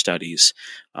into your studies,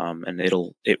 and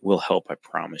it will help. I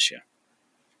promise you.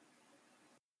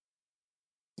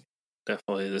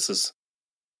 Definitely, this is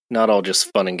not all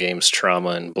just fun and games, trauma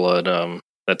and blood.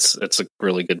 That's a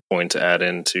really good point to add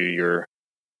into your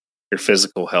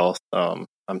physical health. I'm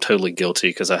totally guilty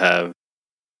because I have,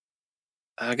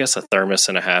 I guess, a thermos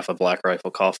and a half of Black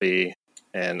Rifle coffee,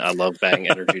 and I love Bang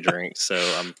energy drinks, so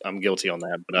I'm guilty on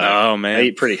that. But I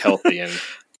eat pretty healthy, and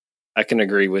I can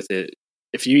agree with it.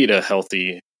 If you eat a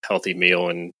healthy meal,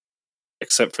 and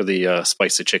except for the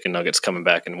spicy chicken nuggets coming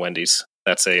back in Wendy's,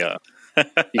 that's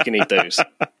you can eat those.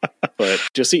 But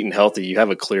just eating healthy, you have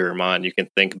a clearer mind. You can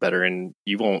think better, and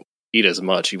you won't eat as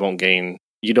much. You won't gain.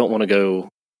 You don't want to go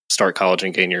start college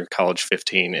and gain your college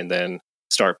 15, and then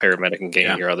start paramedic and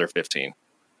gain your other 15.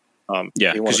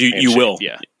 Because you will.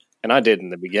 Yeah. And I did in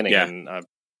the beginning, and I've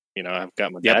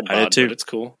got my dad bod, too. But it's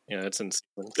cool. It's in.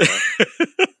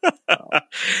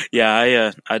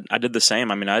 I did the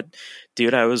same. I mean, I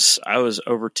was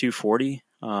over 240.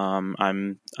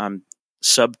 I'm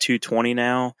sub 220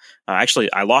 now.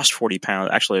 Actually, I lost 40 pounds.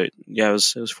 Actually, it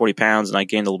was 40 pounds, and I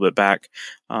gained a little bit back,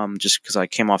 just because I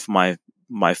came off my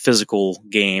physical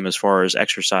game as far as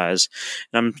exercise,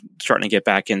 and I'm starting to get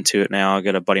back into it now. I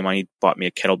got a buddy of mine, he bought me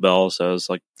a kettlebell, so I was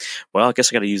like, well, I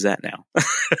guess I got to use that now.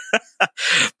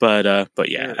 but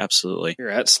yeah, absolutely. You're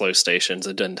at slow stations.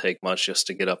 It doesn't take much just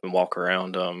to get up and walk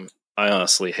around. I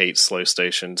honestly hate slow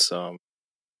stations.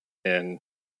 And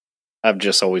I've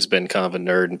just always been kind of a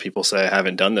nerd, and people say I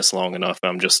haven't done this long enough.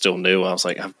 I'm just still new. I was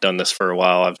like, I've done this for a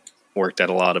while. I've worked at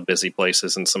a lot of busy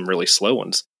places and some really slow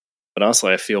ones. But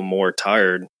honestly, I feel more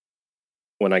tired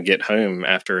when I get home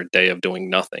after a day of doing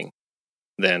nothing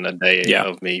than a day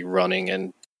of me running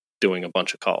and doing a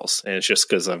bunch of calls. And it's just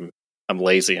because I'm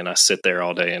lazy, and I sit there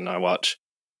all day and I watch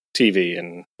TV,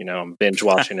 and I'm binge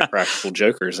watching the Practical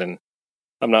Jokers, and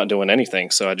I'm not doing anything.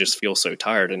 So I just feel so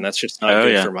tired, and that's just not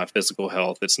good for my physical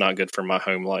health. It's not good for my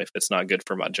home life. It's not good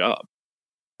for my job.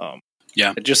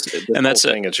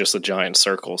 It's just a giant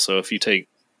circle. So if you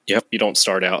you don't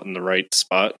start out in the right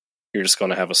spot, you're just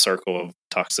going to have a circle of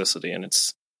toxicity, and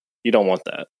you don't want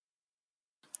that.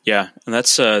 Yeah. And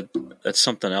that's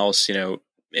something else.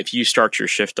 If you start your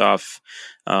shift off,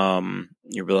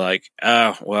 you'll be like,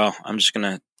 oh, well, I'm just going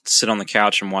to sit on the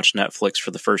couch and watch Netflix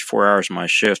for the first 4 hours of my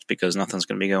shift because nothing's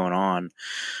going to be going on.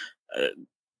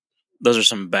 Those are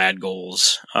some bad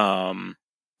goals.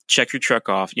 Check your truck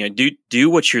off. Do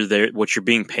what you're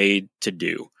being paid to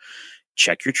do.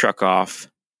 Check your truck off.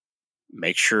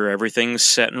 Make sure everything's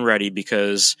set and ready,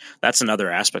 because that's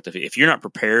another aspect of it. If you're not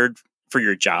prepared for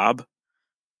your job,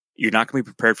 you're not going to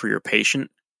be prepared for your patient,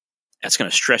 That's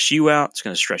going to stress you out. It's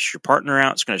going to stress your partner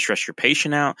out. It's going to stress your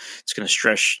patient out. It's going to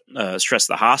stress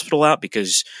the hospital out,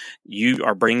 because you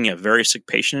are bringing a very sick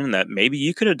patient in that maybe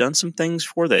you could have done some things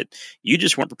for that you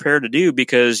just weren't prepared to do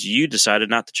because you decided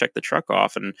not to check the truck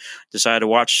off and decided to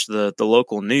watch the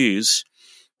local news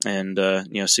and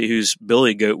see whose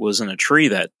billy goat was in a tree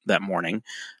that morning.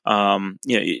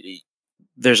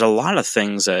 There's a lot of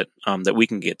things that we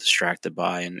can get distracted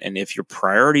by, and if your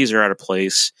priorities are out of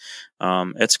place,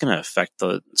 it's going to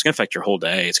affect your whole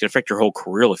day. It's going to affect your whole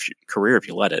career if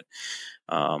you let it.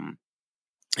 I've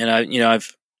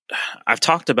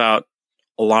talked about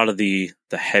a lot of the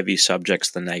heavy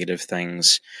subjects, the negative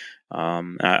things.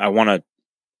 I want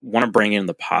to bring in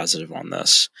the positive on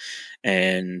this,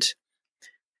 and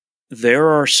there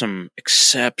are some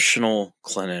exceptional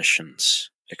clinicians.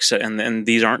 And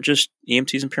these aren't just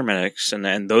EMTs and paramedics,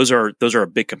 and those are a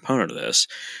big component of this.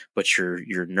 But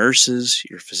your nurses,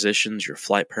 your physicians, your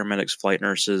flight paramedics, flight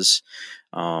nurses.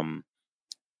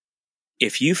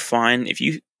 If you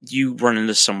run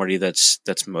into somebody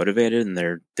that's motivated and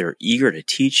they're eager to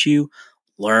teach you,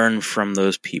 learn from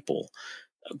those people.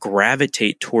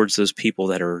 Gravitate towards those people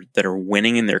that are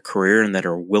winning in their career and that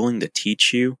are willing to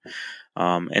teach you.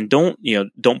 And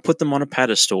don't put them on a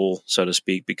pedestal, so to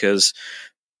speak, because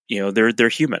they're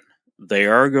human. They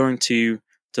are going to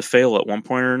fail at one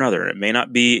point or another. It may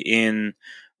not be in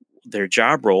their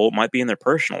job role. It might be in their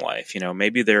personal life.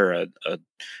 Maybe they're a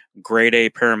grade A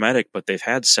paramedic, but they've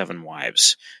had 7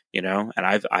 wives, and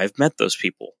I've met those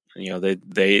people.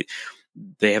 They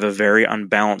have a very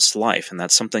unbalanced life, and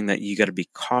that's something that you got to be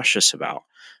cautious about.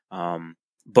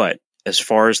 But as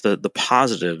far as the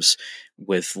positives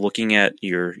with looking at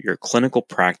your clinical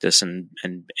practice and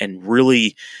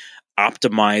really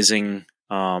optimizing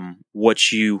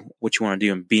what you want to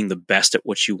do and being the best at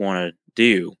what you want to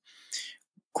do,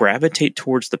 gravitate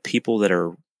towards the people that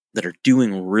are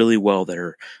doing really well, that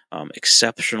are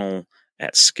exceptional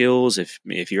at skills.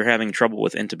 If you're having trouble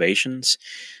with intubations,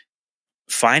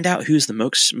 find out who's the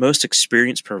most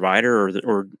experienced provider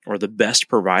or the best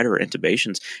provider of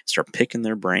intubations. Start picking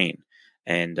their brain,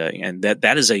 and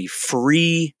that is a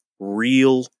free,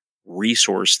 real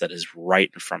resource that is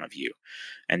right in front of you.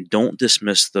 And don't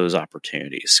dismiss those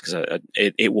opportunities, because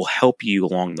it will help you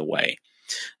along the way.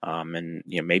 And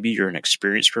maybe you're an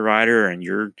experienced provider and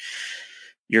you're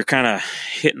kind of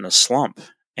hitting a slump,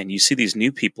 and you see these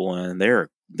new people and they're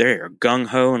gung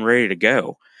ho and ready to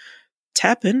go.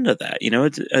 Tap into that,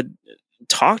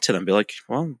 talk to them, be like,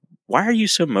 well, why are you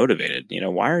so motivated?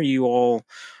 Why are you all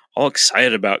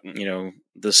excited about,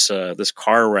 this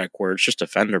car wreck where it's just a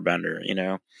fender bender?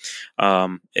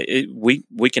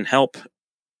 We can help,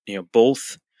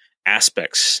 both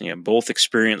aspects, both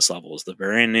experience levels, the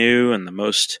very new and the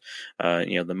most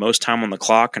time on the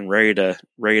clock and ready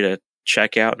to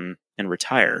check out and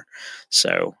retire.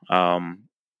 So,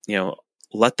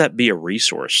 let that be a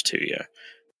resource to you.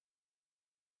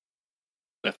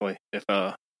 Definitely. If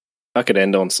I could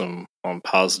end on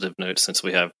positive notes, since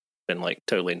we have been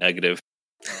totally negative.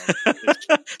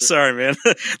 Sorry, man.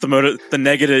 The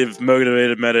negative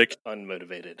motivated medic.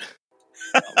 Unmotivated.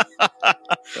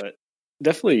 But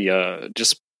definitely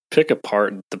just pick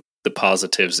apart the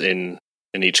positives in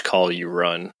each call you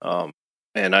run.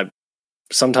 And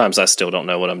sometimes I still don't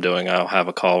know what I'm doing. I'll have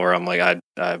a call where I'm like, I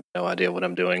have no idea what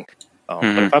I'm doing. But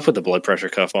if I put the blood pressure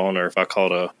cuff on, or if I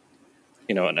called an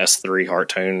S3 heart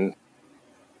tone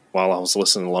while I was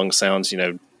listening to lung sounds,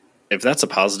 if that's a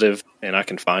positive and I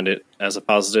can find it as a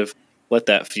positive, let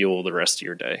that fuel the rest of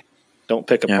your day. Don't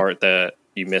pick apart that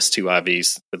you missed 2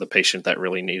 IVs to the patient that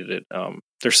really needed it.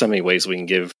 There's so many ways we can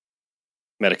give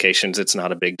medications. It's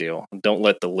not a big deal. Don't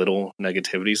let the little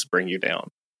negativities bring you down.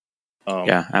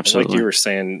 Absolutely. Like you were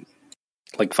saying,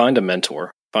 find a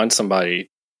mentor, find somebody,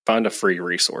 find a free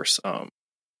resource.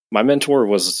 My mentor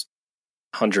was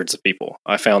hundreds of people.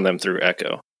 I found them through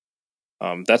Echo.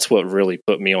 That's what really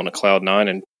put me on a cloud 9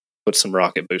 and put some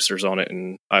rocket boosters on it,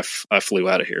 and I flew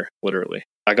out of here, literally.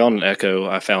 I got on Echo.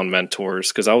 I found mentors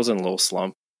because I was in a little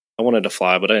slump. I wanted to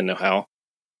fly, but I didn't know how.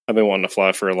 I've been wanting to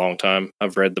fly for a long time.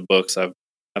 I've read the books. I've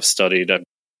studied.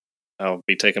 I'll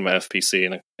be taking my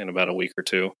FPC in about a week or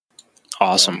 2.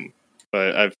 Awesome.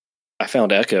 But I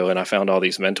found Echo, and I found all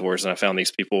these mentors, and I found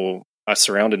these people. I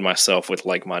surrounded myself with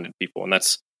like-minded people, and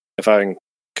that's, if I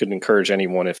could encourage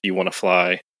anyone, if you want to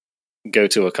fly, go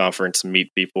to a conference, meet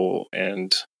people,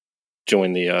 and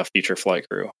join the future flight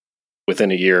crew.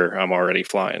 Within a year, I'm already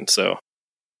flying. So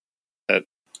that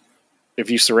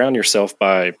if you surround yourself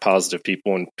by positive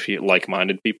people and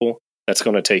like-minded people, that's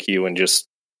going to take you and just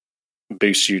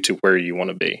boost you to where you want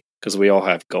to be, because we all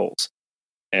have goals.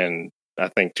 And I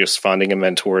think just finding a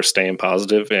mentor, staying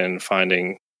positive, and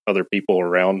finding other people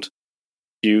around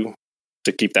you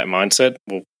to keep that mindset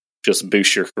will just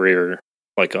boost your career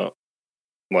like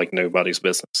nobody's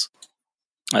business.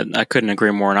 I couldn't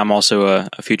agree more. And I'm also a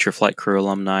future flight crew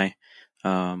alumni.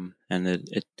 And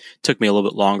it took me a little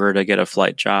bit longer to get a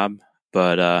flight job,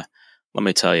 but let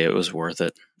me tell you, it was worth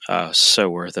it. So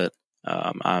worth it.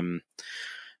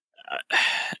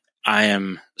 I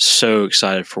am so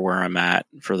excited for where I'm at,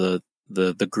 for the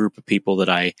group of people that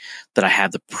I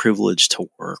have the privilege to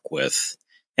work with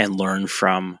and learn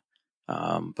from.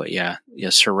 But yeah,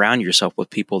 surround yourself with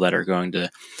people that are going to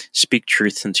speak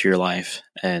truth into your life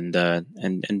and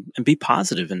be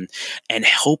positive and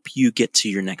help you get to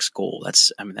your next goal.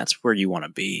 That's where you want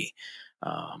to be.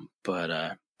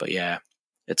 But yeah,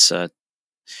 it's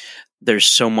there's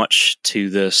so much to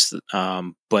this.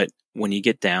 But when you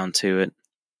get down to it,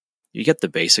 you get the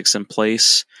basics in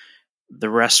place, the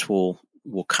rest will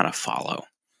kind of follow.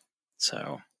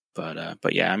 So,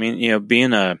 but yeah, I mean,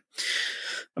 being a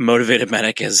motivated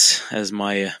medic as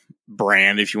my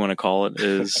brand, if you want to call it,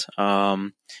 is,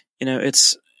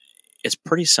 it's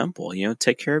pretty simple.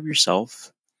 Take care of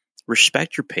yourself,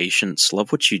 respect your patients,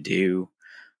 love what you do,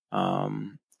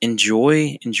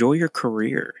 enjoy your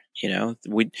career.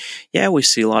 We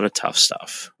see a lot of tough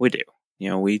stuff. We do.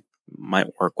 We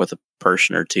might work with a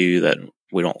person or two that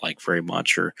we don't like very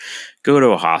much, or go to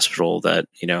a hospital that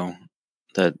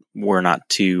that we're not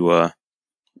too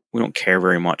we don't care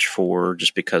very much for,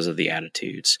 just because of the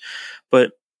attitudes.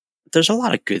 But there's a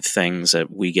lot of good things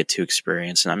that we get to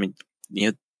experience, and I mean,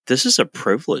 this is a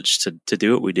privilege to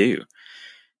do what we do.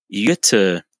 You get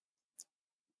to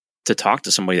talk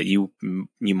to somebody that you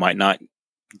might not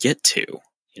get to.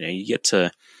 You get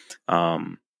to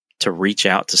reach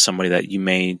out to somebody that you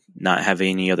may not have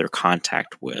any other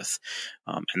contact with,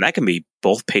 and that can be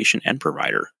both patient and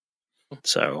provider.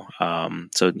 So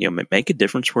make a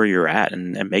difference where you're at,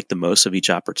 and make the most of each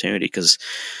opportunity, because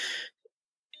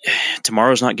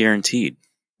tomorrow's not guaranteed.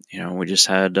 We just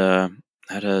had a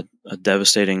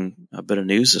devastating bit of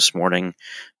news this morning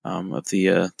of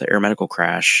the air medical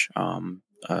crash, North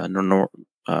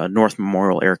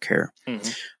Memorial Air Care.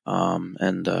 Mm-hmm.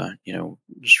 And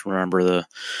just remember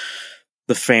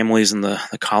the families and the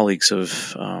colleagues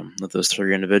of those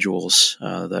three individuals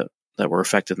that were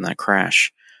affected in that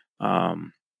crash.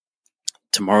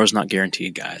 Tomorrow's not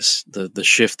guaranteed, guys. The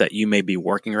shift that you may be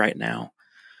working right now,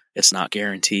 it's not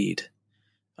guaranteed.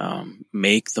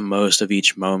 Make the most of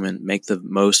each moment. Make the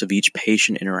most of each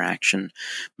patient interaction.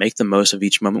 Make the most of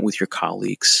each moment with your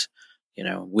colleagues.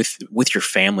 With your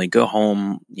family. Go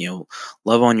home.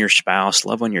 Love on your spouse.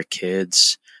 Love on your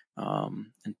kids.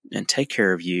 And take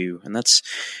care of you. And that's,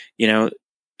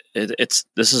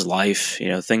 this is life.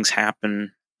 Things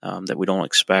happen that we don't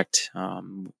expect.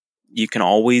 You can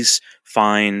always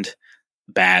find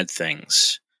bad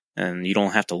things, and you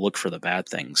don't have to look for the bad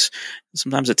things.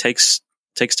 Sometimes it takes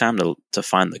time to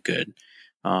find the good.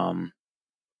 But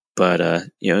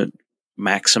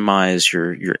maximize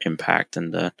your impact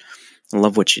and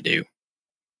love what you do.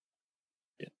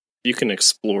 You can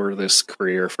explore this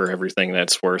career for everything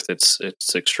that's worth. It's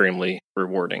extremely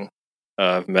rewarding.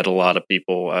 I've met a lot of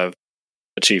people. I've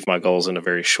achieved my goals in a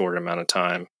very short amount of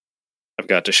time. I've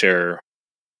got to share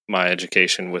my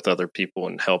education with other people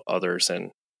and help others.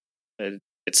 And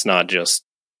it's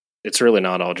really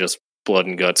not all just blood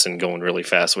and guts and going really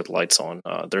fast with lights on.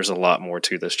 There's a lot more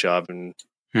to this job, and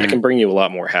it can bring you a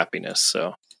lot more happiness.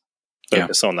 So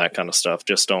focus on that kind of stuff.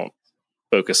 Just don't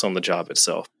focus on the job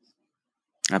itself.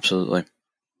 Absolutely.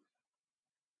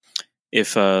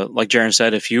 If, like Jaron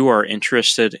said, if you are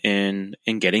interested in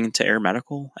getting into air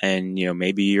medical, and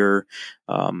maybe you're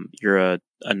a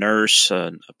nurse,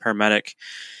 a paramedic,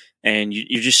 and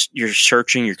you're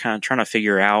searching, you're kind of trying to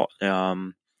figure out,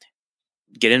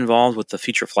 get involved with the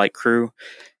Future Flight Crew.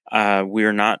 We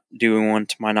are not doing one,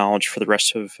 to my knowledge, for the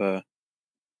rest of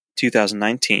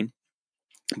 2019,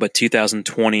 but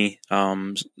 2020.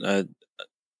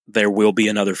 There will be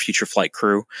another Future Flight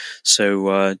Crew.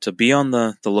 So to be on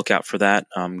the lookout for that,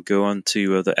 go on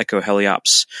to the Echo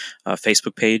Heliops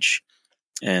Facebook page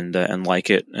and like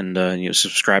it, and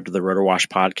subscribe to the Rotor Wash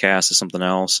podcast or something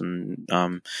else. And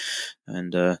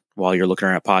while you're looking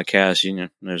at podcasts,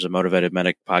 there's a Motivated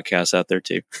Medic podcast out there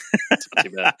too. Not too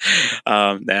bad.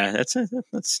 That's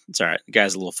all right. The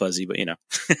guy's a little fuzzy, but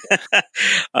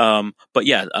but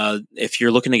yeah, if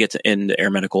you're looking to get into air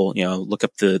medical, look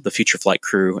up the Future Flight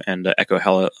Crew and Echo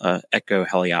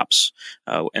Heliops.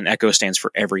 And Echo stands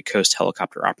for Every Coast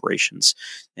Helicopter Operations,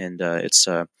 and it's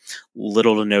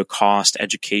little to no cost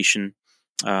education.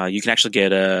 You can actually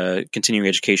get continuing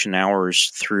education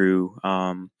hours through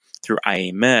through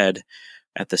IA Med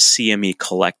at the CME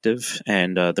Collective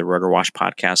and the Rotor Wash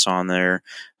podcast on there.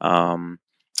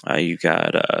 You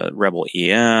got Rebel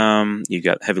EM, you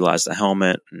got Heavy Lies the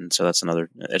Helmet, and so that's another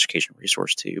education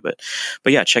resource too. But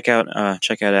yeah, check out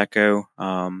Echo,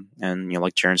 and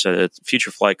like Jaron said,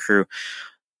 Future Flight Crew.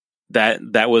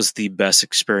 That was the best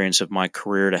experience of my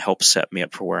career to help set me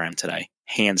up for where I am today,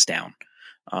 hands down.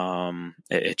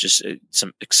 It's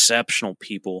some exceptional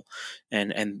people,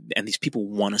 and these people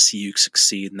want to see you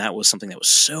succeed, and that was something that was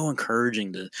so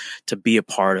encouraging to be a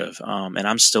part of. And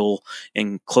I'm still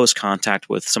in close contact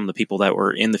with some of the people that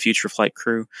were in the Future Flight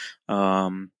Crew.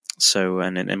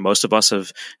 So most of us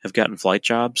have gotten flight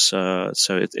jobs. So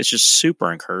it's just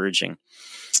super encouraging.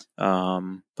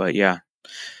 But yeah,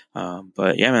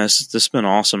 man, this has been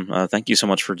awesome. Thank you so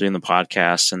much for doing the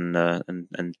podcast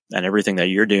and everything that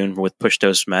you're doing with Push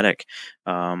Dose Medic.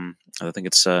 I think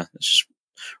it's just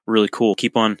really cool.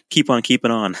 Keep on keeping on.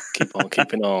 Keep on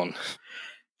keeping on.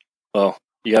 Well,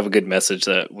 you have a good message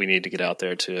that we need to get out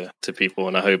there to people,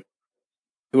 and I hope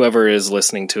whoever is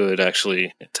listening to it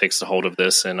actually takes a hold of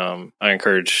this. And I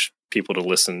encourage people to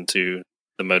listen to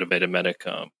the Motivated Medic.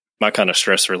 My kind of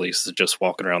stress release is just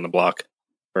walking around the block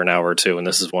for an hour or two, and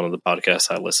this is one of the podcasts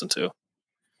I listen to.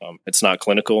 It's not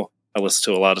clinical. I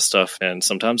listen to a lot of stuff, and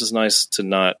sometimes it's nice to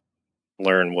not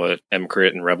learn what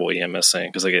MCRIT and Rebel EM is saying,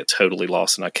 because I get totally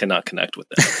lost and I cannot connect with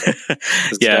them.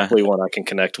 It's definitely one I can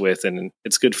connect with, and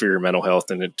it's good for your mental health,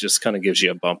 and it just kind of gives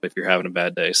you a bump if you're having a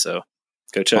bad day. So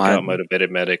go check out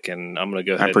Motivated Medic, and I'm going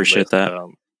to go ahead. I appreciate that.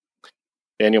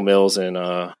 Daniel Mills and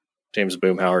James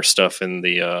Boomhauer stuff in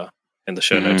the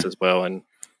show notes as well. And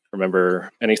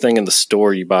remember, anything in the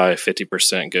store you buy,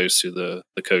 50% goes to the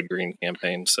Code Green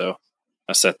campaign. So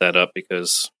I set that up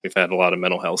because we've had a lot of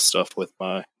mental health stuff with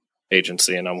my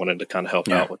agency, and I wanted to kind of help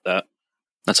out with that.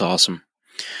 That's awesome.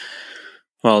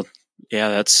 Well, yeah,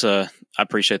 that's I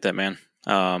appreciate that, man.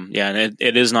 And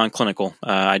it is non-clinical.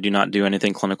 I do not do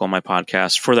anything clinical on my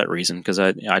podcast for that reason, because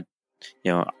I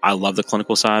love the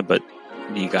clinical side, but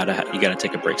you gotta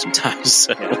take a break sometimes.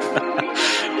 So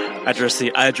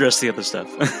I address the other stuff.